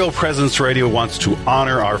 Real Presence Radio wants to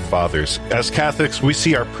honor our fathers. As Catholics, we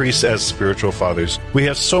see our priests as spiritual fathers. We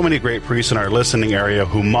have so many great priests in our listening area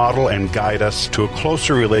who model and guide us to a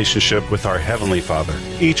closer relationship with our Heavenly Father.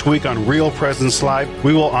 Each week on Real Presence Live,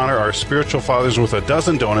 we will honor our spiritual fathers with a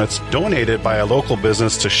dozen donuts donated by a local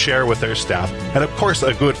business to share with their staff. And of course,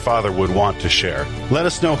 a good father would want to share. Let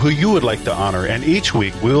us know who you would like to honor, and each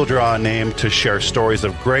week we will draw a name to share stories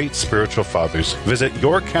of great spiritual fathers. Visit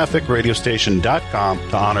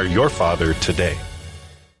yourcatholicradiostation.com to honor your father today.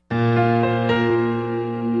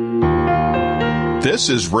 This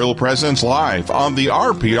is Real Presence Live on the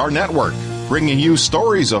RPR Network, bringing you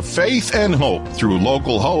stories of faith and hope through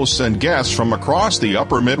local hosts and guests from across the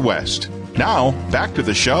upper Midwest. Now, back to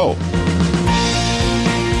the show.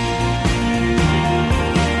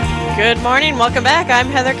 Good morning. Welcome back. I'm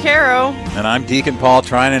Heather Caro. And I'm Deacon Paul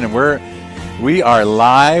Trinan, and we are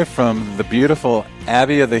live from the beautiful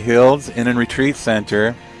Abbey of the Hills Inn and Retreat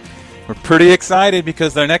Center. We're pretty excited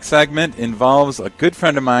because our next segment involves a good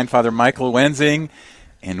friend of mine, Father Michael Wensing,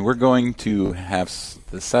 and we're going to have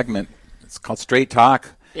the segment, it's called Straight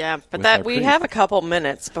Talk. Yeah, but that we have a couple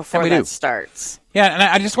minutes before that starts. Yeah, and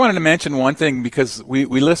I just wanted to mention one thing because we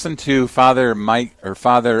listened to Father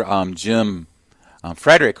Jim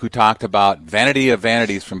Frederick, who talked about Vanity of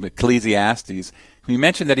Vanities from Ecclesiastes. He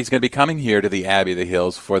mentioned that he's going to be coming here to the Abbey of the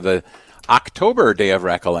Hills for the October Day of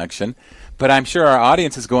Recollection, but I'm sure our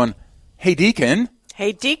audience is going, Hey, Deacon,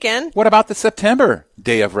 what about the September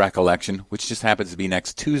Day of Recollection, which just happens to be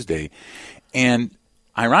next Tuesday? And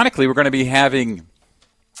ironically, we're going to be having,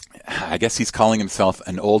 I guess he's calling himself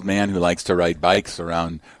an old man who likes to ride bikes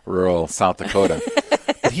around rural South Dakota.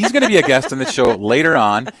 But he's going to be a guest on the show later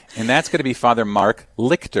on, and that's going to be Father Mark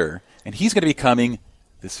Lichter. And he's going to be coming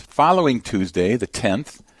this following Tuesday, the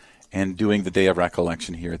 10th, and doing the Day of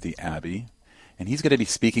Recollection here at the Abbey. And he's going to be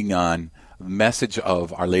speaking on the Message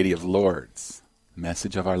of Our Lady of Lourdes.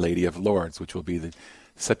 Message of Our Lady of Lourdes, which will be the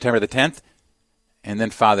September the 10th. And then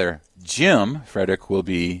Father Jim Frederick will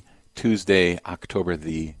be Tuesday, October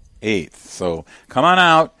the 8th. So come on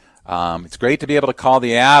out. It's great to be able to call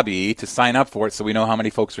the Abbey to sign up for it so we know how many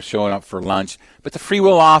folks are showing up for lunch. But the free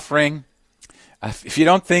will offering, if you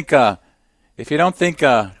don't think the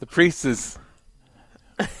priest is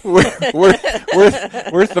worth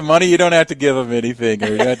the money, you don't have to give them anything, or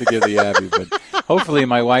you don't have to give the Abbey. But hopefully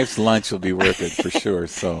my wife's lunch will be worth it for sure.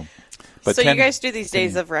 So you guys do these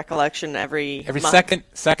days of recollection every month?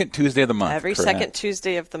 second Tuesday of the month. Every correct. Second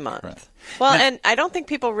Tuesday of the month. Correct. Well, and I don't think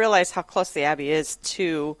people realize how close the Abbey is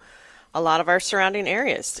to a lot of our surrounding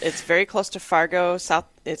areas. It's very close to Fargo,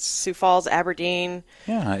 it's Sioux Falls, Aberdeen.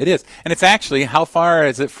 Yeah, it is. And it's actually, how far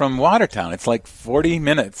is it from Watertown? It's like 40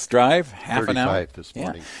 minutes drive, half an hour. 35 this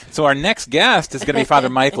morning. Yeah. So our next guest is going to be Father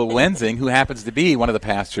Michael Wensing, who happens to be one of the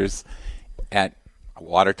pastors at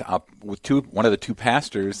one of the two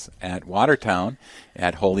pastors at Watertown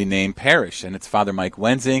at Holy Name Parish, and it's Father Mike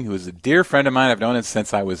Wensing, who is a dear friend of mine. I've known him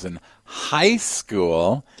since I was in high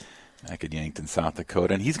school back at Yankton, South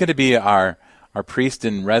Dakota, and he's going to be our priest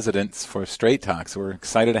in residence for Straight Talk, so we're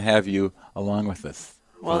excited to have you along with us.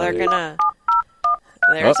 Well, there's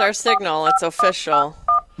our signal. It's official.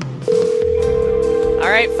 All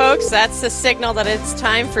right, folks, that's the signal that it's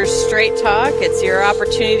time for Straight Talk. It's your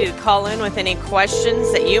opportunity to call in with any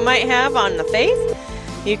questions that you might have on the faith.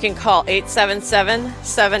 You can call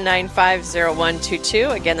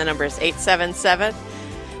 877-795-0122. Again, the number is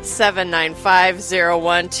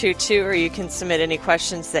 877-795-0122, or you can submit any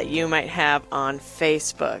questions that you might have on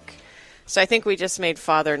Facebook. So I think we just made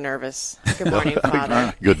Father nervous. Good morning,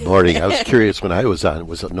 Father. Good morning. I was curious when I was on.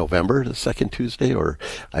 Was it November, the second Tuesday, or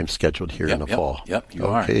I'm scheduled here in the fall? Yep, you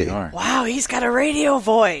are. Wow, he's got a radio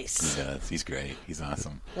voice. He does. He's great. He's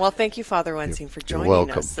awesome. Well, thank you, Father Wensing, for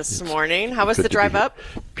joining us this morning. How was the drive up?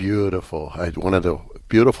 Beautiful. One of the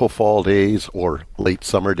beautiful fall days or late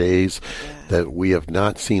summer days that we have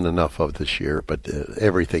not seen enough of this year, but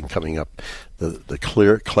everything coming up. The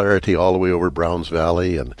clarity all the way over Browns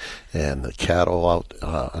Valley and the cattle out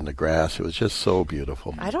on the grass. It was just so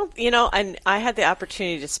beautiful. I had the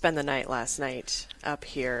opportunity to spend the night last night up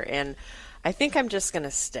here, and I think I'm just going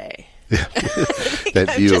to stay.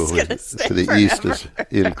 That view to the east is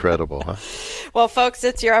incredible, huh? Well, folks,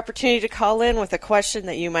 it's your opportunity to call in with a question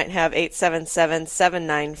that you might have,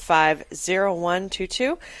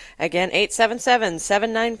 877-795-0122. Again,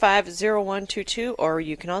 877-795-0122, or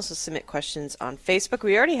you can also submit questions on Facebook.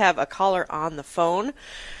 We already have a caller on the phone,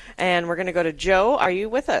 and we're going to go to Joe. Are you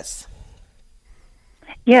with us?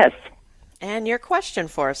 Yes. And your question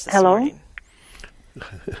for us this morning.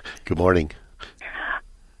 Good morning.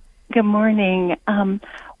 Good morning.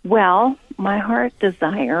 Well, my heart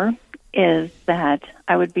desire is that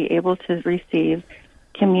I would be able to receive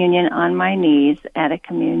communion on my knees at a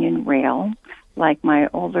communion rail, like my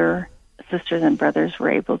older sisters and brothers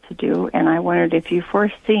were able to do. And I wondered if you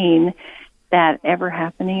foreseen that ever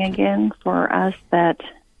happening again for us, that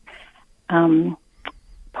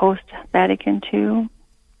post-Vatican II.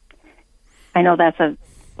 I know that's a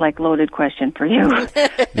loaded question for you. But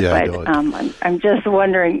I'm just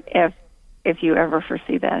wondering if you ever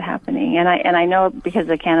foresee that happening. And I know because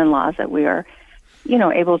of canon laws that we are,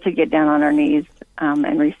 able to get down on our knees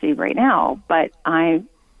and receive right now, but I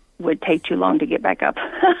would take too long to get back up. So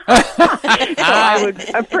I would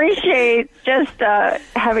appreciate just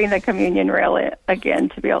having the communion rail again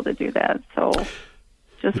to be able to do that. So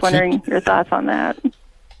just wondering your thoughts on that.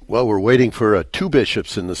 Well, we're waiting for two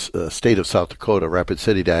bishops in the state of South Dakota, Rapid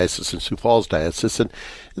City Diocese and Sioux Falls Diocese, and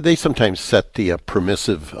they sometimes set the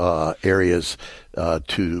permissive areas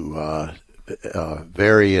to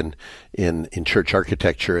vary in church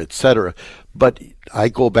architecture, etc. But I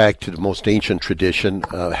go back to the most ancient tradition,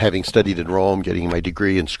 having studied in Rome, getting my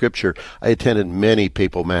degree in Scripture. I attended many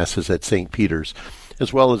papal masses at St. Peter's,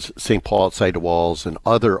 as well as St. Paul outside the walls and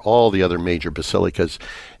all the other major basilicas.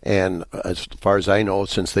 And as far as I know,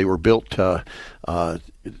 since they were built hundreds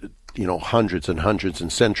and hundreds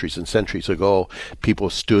and centuries ago, people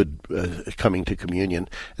stood coming to communion.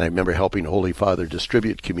 And I remember helping Holy Father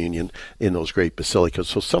distribute communion in those great basilicas.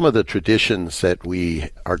 So some of the traditions that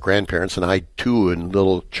our grandparents, and I too in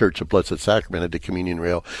Little Church of Blessed Sacrament at the communion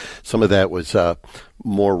rail, some of that was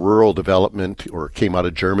more rural development or came out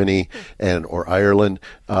of Germany or Ireland,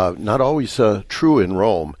 not always true in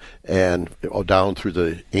Rome, and down through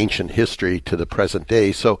the ancient history to the present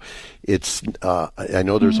day. So it's I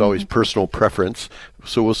know there's always personal preference.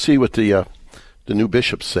 So we'll see what the new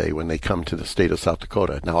bishops say when they come to the state of South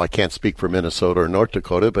Dakota. Now I can't speak for Minnesota or North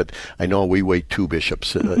Dakota, but I know we wait two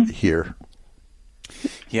bishops here.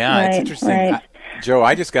 Yeah, right, it's interesting. Right. Joe,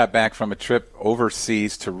 I just got back from a trip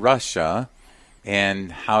overseas to Russia,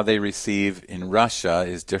 and how they receive in Russia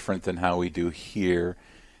is different than how we do here.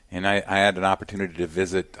 And I had an opportunity to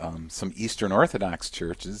visit some Eastern Orthodox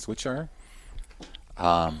churches, which are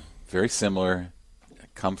very similar,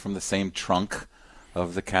 come from the same trunk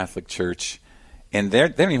of the Catholic Church. And they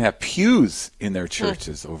don't even have pews in their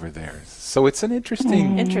churches over there. So it's an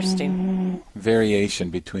interesting variation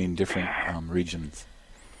between different regions.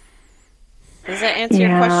 Does that answer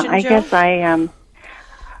your question, Joe? I guess I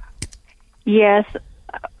yes.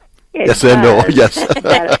 Yes and no, yes.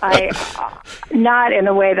 But not in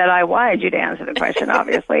the way that I wanted you to answer the question,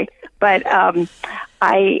 obviously. But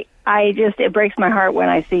it breaks my heart when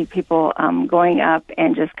I see people going up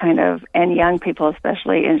and just kind of, and young people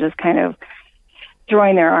especially, and just kind of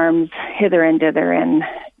throwing their arms hither and thither and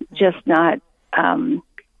just not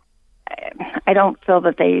I don't feel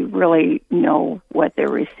that they really know what they're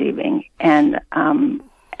receiving. And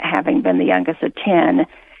having been the youngest of 10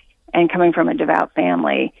 and coming from a devout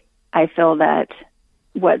family, I feel that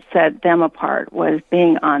what set them apart was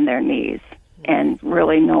being on their knees and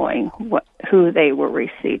really knowing who they were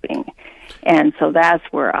receiving. And so that's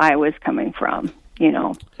where I was coming from,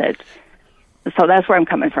 so that's where I'm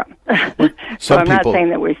coming from. So I'm not saying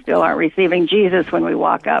that we still aren't receiving Jesus when we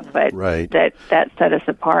walk up, but that set us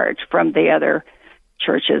apart from the other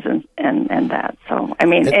churches and that. So, I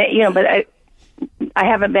mean, but I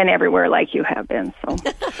haven't been everywhere like you have been. So,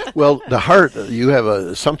 well, the heart, you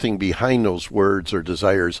have something behind those words or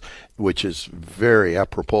desires, which is very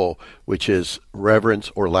apropos, which is reverence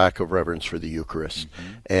or lack of reverence for the Eucharist,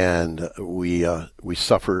 and we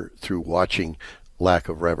suffer through watching lack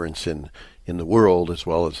of reverence in the world as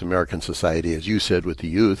well as American society, as you said, with the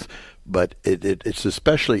youth. But it's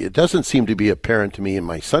especially, it doesn't seem to be apparent to me in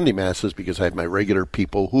my Sunday Masses, because I have my regular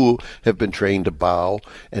people who have been trained to bow,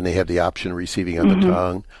 and they have the option of receiving on the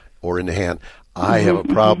tongue or in the hand. I have a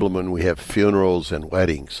problem when we have funerals and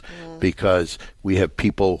weddings, because we have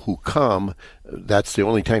people who come, that's the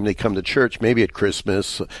only time they come to church, maybe at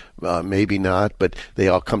Christmas, maybe not, but they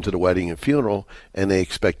all come to the wedding and funeral, and they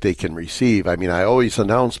expect they can receive. I mean, I always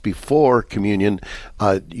announce before communion,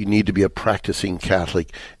 you need to be a practicing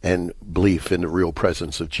Catholic and belief in the real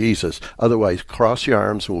presence of Jesus. Otherwise, cross your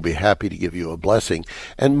arms and we'll be happy to give you a blessing.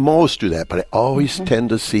 And most do that, but I always tend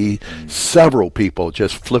to see several people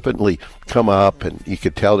just flippantly come up, and you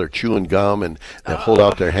could tell they're chewing gum, and they hold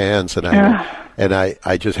out their hands, and I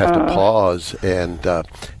just have to pause and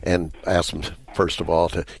ask them, first of all,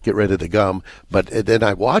 to get rid of the gum, but then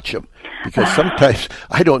I watch them, because sometimes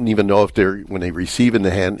I don't even know if when they receive in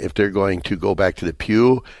the hand, if they're going to go back to the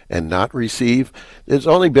pew and not receive. It's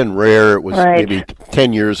only been rare. It was maybe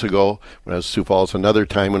 10 years ago when I was in Sioux Falls, another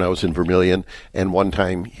time when I was in Vermilion, and one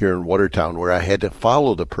time here in Watertown where I had to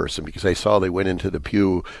follow the person because I saw they went into the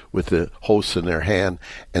pew with the host in their hand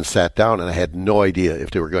and sat down, and I had no idea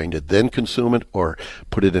if they were going to then consume it or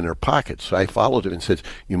put it in their pocket. So I followed him and said,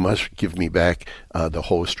 "You must give me back the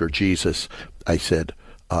host or Jesus," I said,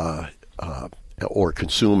 or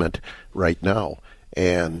consume it right now.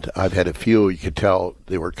 And I've had a few, you could tell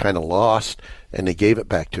they were kind of lost, and they gave it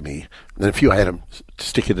back to me. And then a few, I had them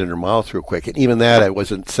stick it in their mouth real quick. And even that I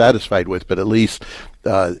wasn't satisfied with, but at least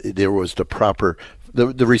there was the proper,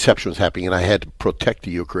 the reception was happening, and I had to protect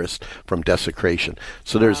the Eucharist from desecration.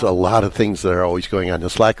 So there's a lot of things that are always going on.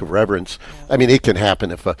 This lack of reverence, I mean, it can happen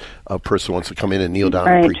if a person wants to come in and kneel down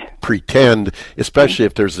and pretend, especially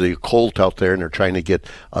if there's the occult out there and they're trying to get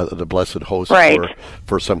the Blessed Host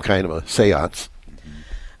for some kind of a seance.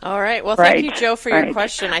 All right. Well, thank you, Joe, for your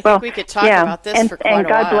question. I think we could talk about this for quite a while. And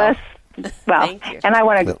God bless. Well, and I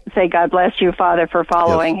want to say God bless you, Father, for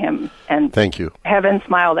following him. And thank you. Heaven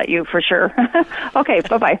smiled at you for sure. Okay,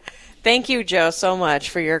 bye-bye. Thank you, Joe, so much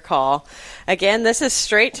for your call. Again, this is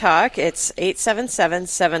Straight Talk. It's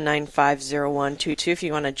 877-795-0122 if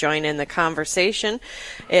you want to join in the conversation.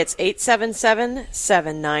 It's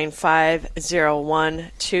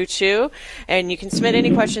 877-795-0122. And you can submit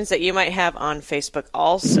any questions that you might have on Facebook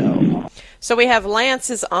also. So we have Lance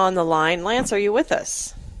is on the line. Lance, are you with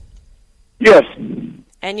us? Yes.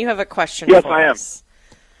 And you have a question for us. Yes, I am.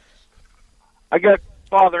 I got,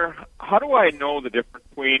 Father, how do I know the difference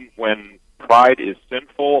between when pride is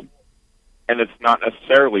sinful and it's not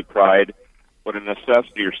necessarily pride, but a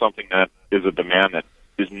necessity or something that is a demand that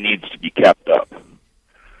needs to be kept up?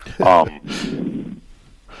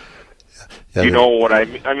 You know what I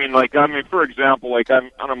mean? I mean, for example,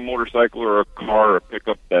 I'm on a motorcycle or a car or a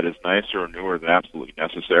pickup that is nicer or newer than absolutely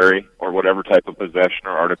necessary, or whatever type of possession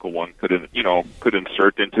or article one could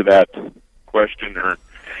insert into that question, or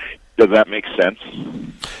does that make sense?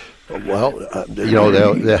 Well,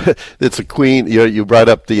 it's a queen. You brought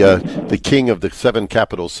up the king of the 7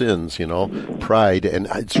 capital sins, pride, and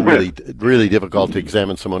it's really difficult to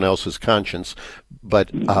examine someone else's conscience.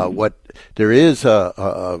 But what there is,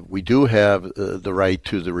 we do have the right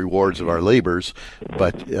to the rewards of our labors,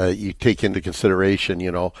 but you take into consideration,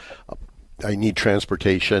 I need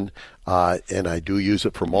transportation, and I do use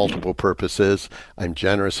it for multiple purposes. I'm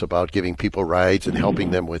generous about giving people rides and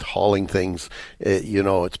helping them with hauling things.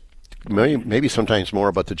 It's maybe sometimes more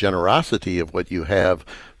about the generosity of what you have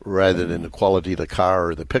rather than the quality of the car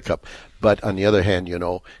or the pickup. But on the other hand, you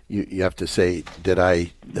have to say, I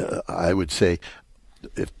would say,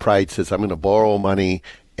 if pride says I'm going to borrow money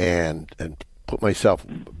and put myself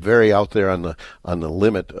very out there on the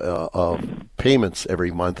limit of payments every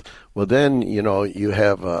month, well then you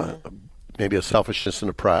have maybe a selfishness and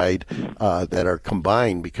a pride that are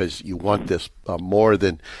combined because you want this more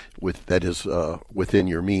than that is within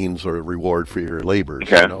your means or reward for your labors.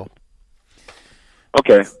 Okay. You know?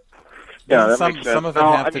 Okay. Yeah, that some makes sense. Some of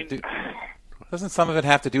it doesn't some of it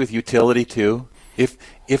have to do with utility too?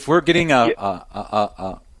 If we're getting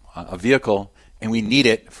a vehicle and we need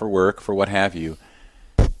it for work, for what have you,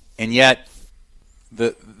 and yet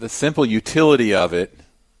the simple utility of it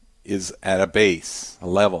is at a base, a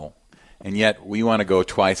level, and yet we want to go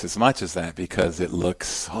twice as much as that because it looks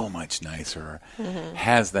so much nicer,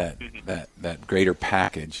 has that greater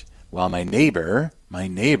package. While my neighbor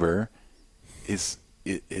has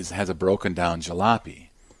a broken down jalopy.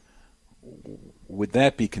 Would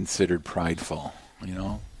that be considered prideful? You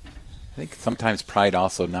know, I think sometimes pride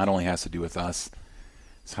also not only has to do with us,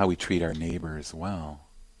 it's how we treat our neighbor as well.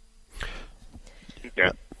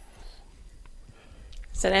 Yeah.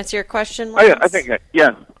 Does that answer your question, I think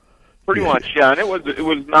pretty much. Yeah, and it was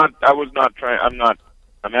not. I was not trying.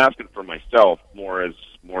 I'm asking for myself more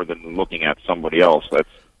than looking at somebody else. That's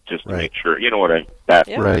just to make sure. You know what I? That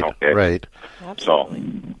right. Okay. Right. Absolutely.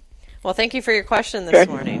 So. Well, thank you for your question this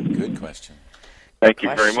morning. Good question. Thank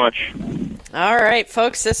you very much. All right,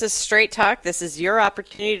 folks, this is Straight Talk. This is your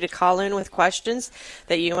opportunity to call in with questions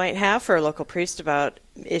that you might have for a local priest about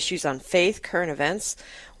issues on faith, current events,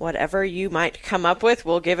 whatever you might come up with.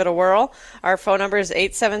 We'll give it a whirl. Our phone number is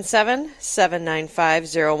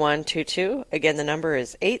 877-795-0122. Again, the number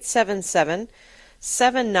is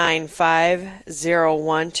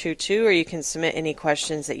 877-795-0122, or you can submit any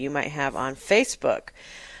questions that you might have on Facebook.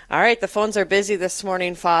 All right, the phones are busy this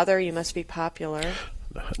morning, Father. You must be popular.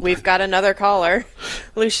 We've got another caller.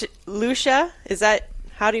 Lucia, is that,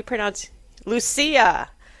 how do you pronounce? Lucia.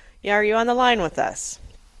 Yeah, are you on the line with us?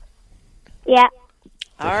 Yeah.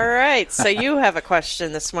 All right, so you have a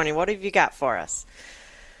question this morning. What have you got for us?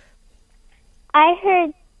 I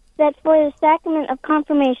heard that for the sacrament of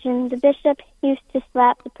confirmation, the bishop used to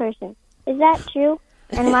slap the person. Is that true?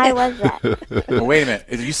 And why was that? Well, wait a minute.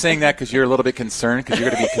 Are you saying that because you're a little bit concerned because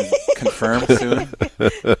you're going to be confirmed soon?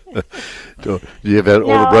 Do you have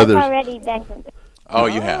older brothers? I've already been confirmed. Oh,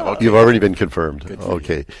 you have. Okay. You've already been confirmed.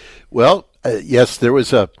 Okay. Well, yes, there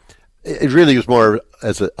was it really was more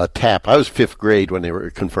as a tap. I was 5th grade when they were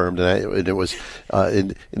confirmed, and it was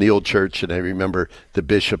in the old church, and I remember the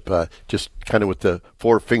bishop just kind of with the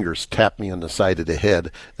 4 fingers tapped me on the side of the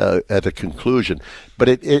head at the conclusion. But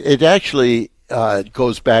it actually... it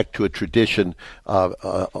goes back to a tradition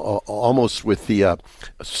almost with the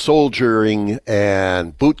soldiering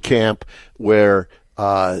and boot camp where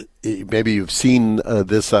maybe you've seen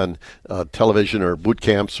this on television or boot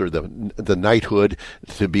camps or the knighthood.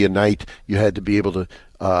 To be a knight, you had to be able to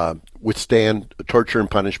withstand torture and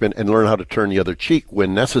punishment and learn how to turn the other cheek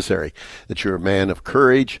when necessary, that you're a man of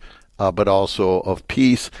courage but also of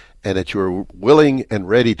peace, and that you were willing and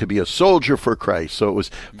ready to be a soldier for Christ. So it was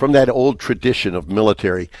from that old tradition of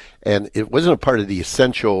military, and it wasn't a part of the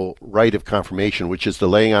essential rite of confirmation, which is the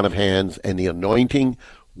laying on of hands and the anointing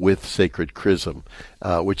with sacred chrism,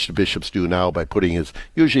 which the bishops do now by putting his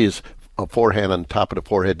forehand on top of the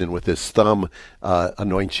forehead, and with his thumb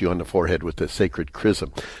anoints you on the forehead with the sacred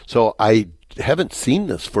chrism. So I haven't seen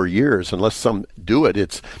this for years, unless some do it.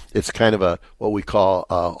 It's kind of what we call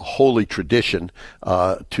a holy tradition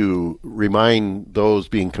to remind those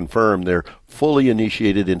being confirmed they're fully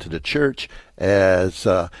initiated into the church as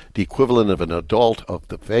the equivalent of an adult of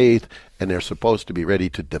the faith, and they're supposed to be ready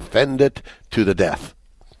to defend it to the death.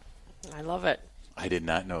 I love it. I did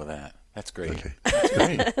not know that. That's great. Okay. That's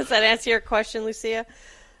great. Does that answer your question, Lucia?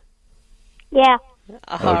 Yeah.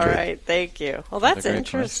 All right, thank you. Well, that's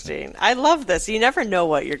interesting. I love this. You never know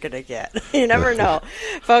what you're going to get. You never know.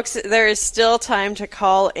 Folks, there is still time to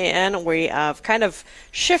call in. We have kind of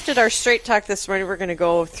shifted our Straight Talk this morning. We're going to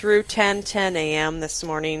go through 10 a.m. this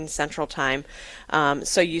morning, Central Time.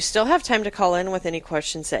 So you still have time to call in with any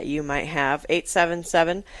questions that you might have.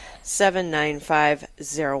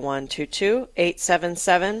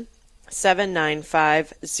 877-795-0122,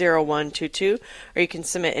 877-795-0122, or you can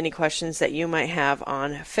submit any questions that you might have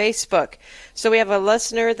on Facebook. So we have a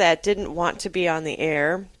listener that didn't want to be on the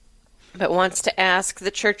air, but wants to ask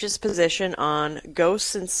the church's position on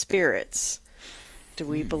ghosts and spirits. Do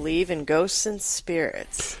we believe in ghosts and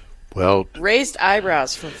spirits? Well, raised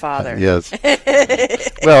eyebrows from Father. Yes.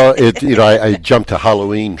 Well, I jumped to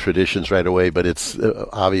Halloween traditions right away, but it's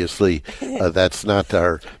obviously that's not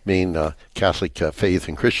our main Catholic faith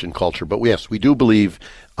and Christian culture. But yes, we do believe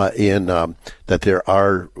in that there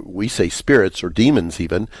are, we say, spirits or demons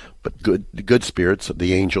even, but good spirits,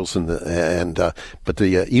 the angels but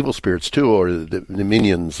the evil spirits too, or the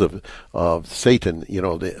minions of Satan.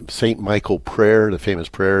 The Saint Michael prayer, the famous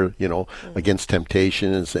prayer, against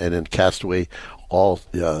temptations, and then cast away all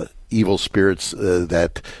evil spirits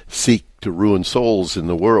that seek to ruin souls in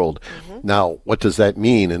the world. Now, what does that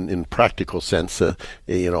mean in practical sense?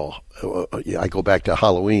 I go back to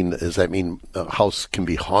Halloween. Does that mean a house can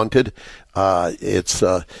be haunted? It's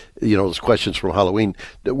those questions from Halloween.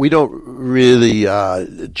 We don't really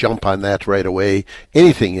jump on that right away.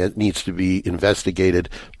 Anything that needs to be investigated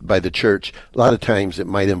by the church, a lot of times it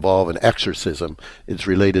might involve an exorcism. It's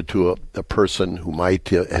related to a person who might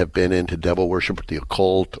have been into devil worship or the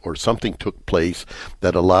occult, or something took place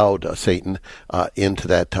that allowed Satan into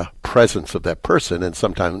that presence of that person, and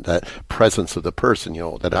sometimes that presence of the person,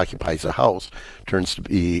 that occupies a house, turns to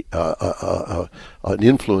be an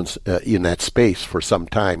influence in that space for some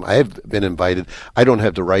time. I have been invited. I don't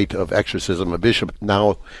have the right of exorcism. A bishop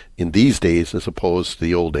now, in these days, as opposed to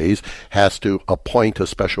the old days, has to appoint a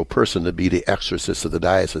special person to be the exorcist of the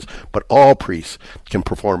diocese. But all priests can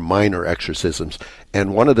perform minor exorcisms.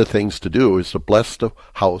 And one of the things to do is to bless the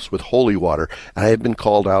house with holy water. I have been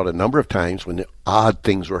called out a number of times when odd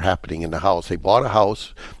things were happening in the house. They bought a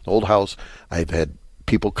house, an old house. I've had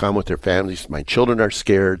people come with their families. My children are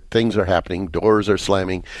scared. Things are happening. Doors are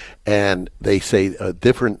slamming. And they say a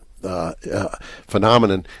different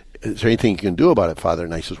phenomenon. Is there anything you can do about it, Father?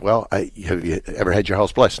 And I says, well, have you ever had your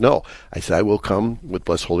house blessed? No. I said, I will come with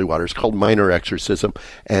blessed holy water. It's called minor exorcism.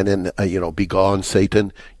 And then, be gone,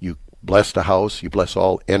 Satan. You bless the house. You bless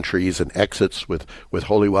all entries and exits with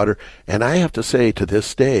holy water. And I have to say, to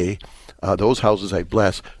this day, those houses I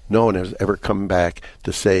bless, no one has ever come back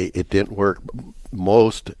to say it didn't work.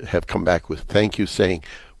 Most have come back with thank you, saying,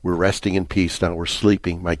 we're resting in peace now. We're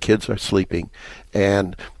sleeping. My kids are sleeping.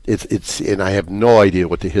 And and I have no idea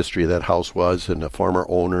what the history of that house was and the former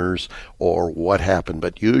owners or what happened,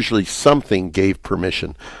 but usually something gave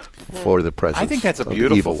permission for the presence. I think that's a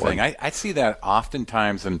beautiful thing. I see that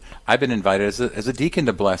oftentimes, and I've been invited as a deacon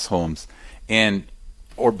to bless homes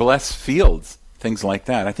or bless fields, things like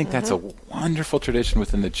that. I think that's a wonderful tradition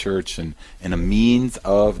within the church and a means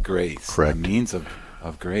of grace. Correct. A means of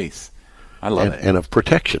grace. I love it. And of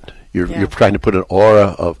protection. You're trying to put an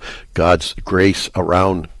aura of God's grace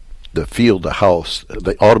around the field, the house,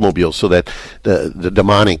 the automobile, so that the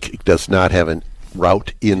demonic does not have an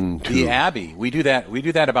route into the Abbey. We do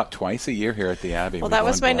that about twice a year here at the Abbey. Well, that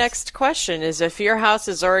was my next question, is if your house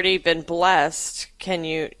has already been blessed,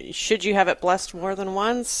 should you have it blessed more than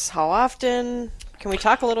once? How often? Can we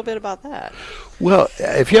talk a little bit about that? Well,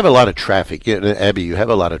 if you have a lot of traffic, Abby, you have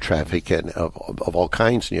a lot of traffic and of all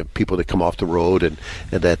kinds. You have people that come off the road and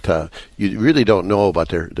that you really don't know about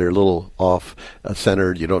they're a little off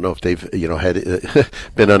centered. You don't know if they've had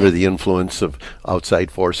been under the influence of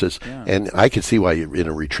outside forces. Yeah. And I can see why in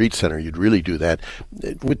a retreat center you'd really do that.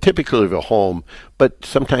 With typically a home, but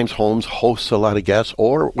sometimes homes host a lot of guests,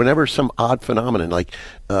 or whenever some odd phenomenon, like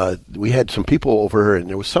we had some people over and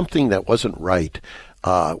there was something that wasn't right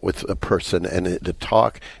with a person, and the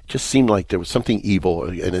talk just seemed like there was something evil,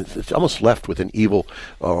 and it's almost left with an evil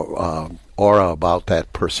aura about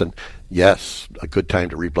that person. Yes, a good time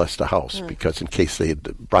to re-bless the house, because in case they had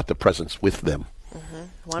brought the presence with them.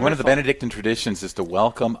 One of the Benedictine traditions is to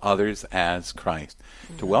welcome others as Christ.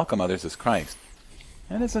 To welcome others as Christ.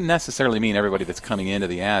 That doesn't necessarily mean everybody that's coming into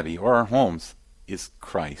the Abbey or our homes is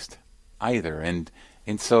Christ either. And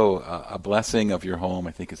so a blessing of your home,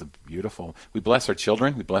 I think, is a beautiful. We bless our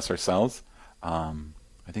children. We bless ourselves. I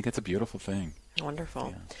think it's a beautiful thing.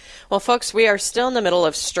 Wonderful. Yeah. Well, folks, we are still in the middle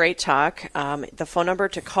of Straight Talk. The phone number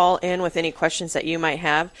to call in with any questions that you might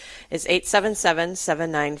have is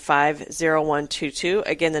 877-795-0122.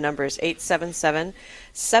 Again, the number is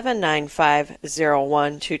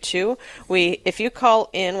 877-795-0122. If you call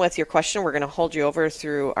in with your question, we're going to hold you over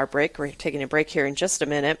through our break. We're taking a break here in just a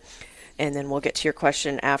minute, and then we'll get to your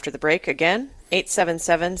question after the break. Again,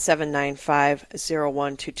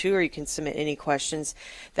 877-795-0122, or you can submit any questions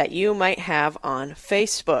that you might have on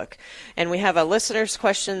Facebook. And we have a listener's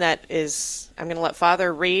question that I'm going to let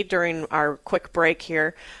Father read during our quick break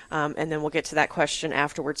here, and then we'll get to that question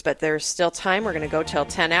afterwards. But there's still time. We're going to go till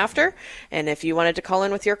 10 after. And if you wanted to call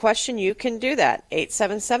in with your question, you can do that.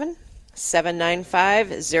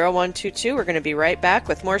 877-795-0122. We're going to be right back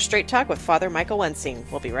with more Straight Talk with Father Michael Wensing.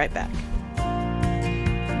 We'll be right back.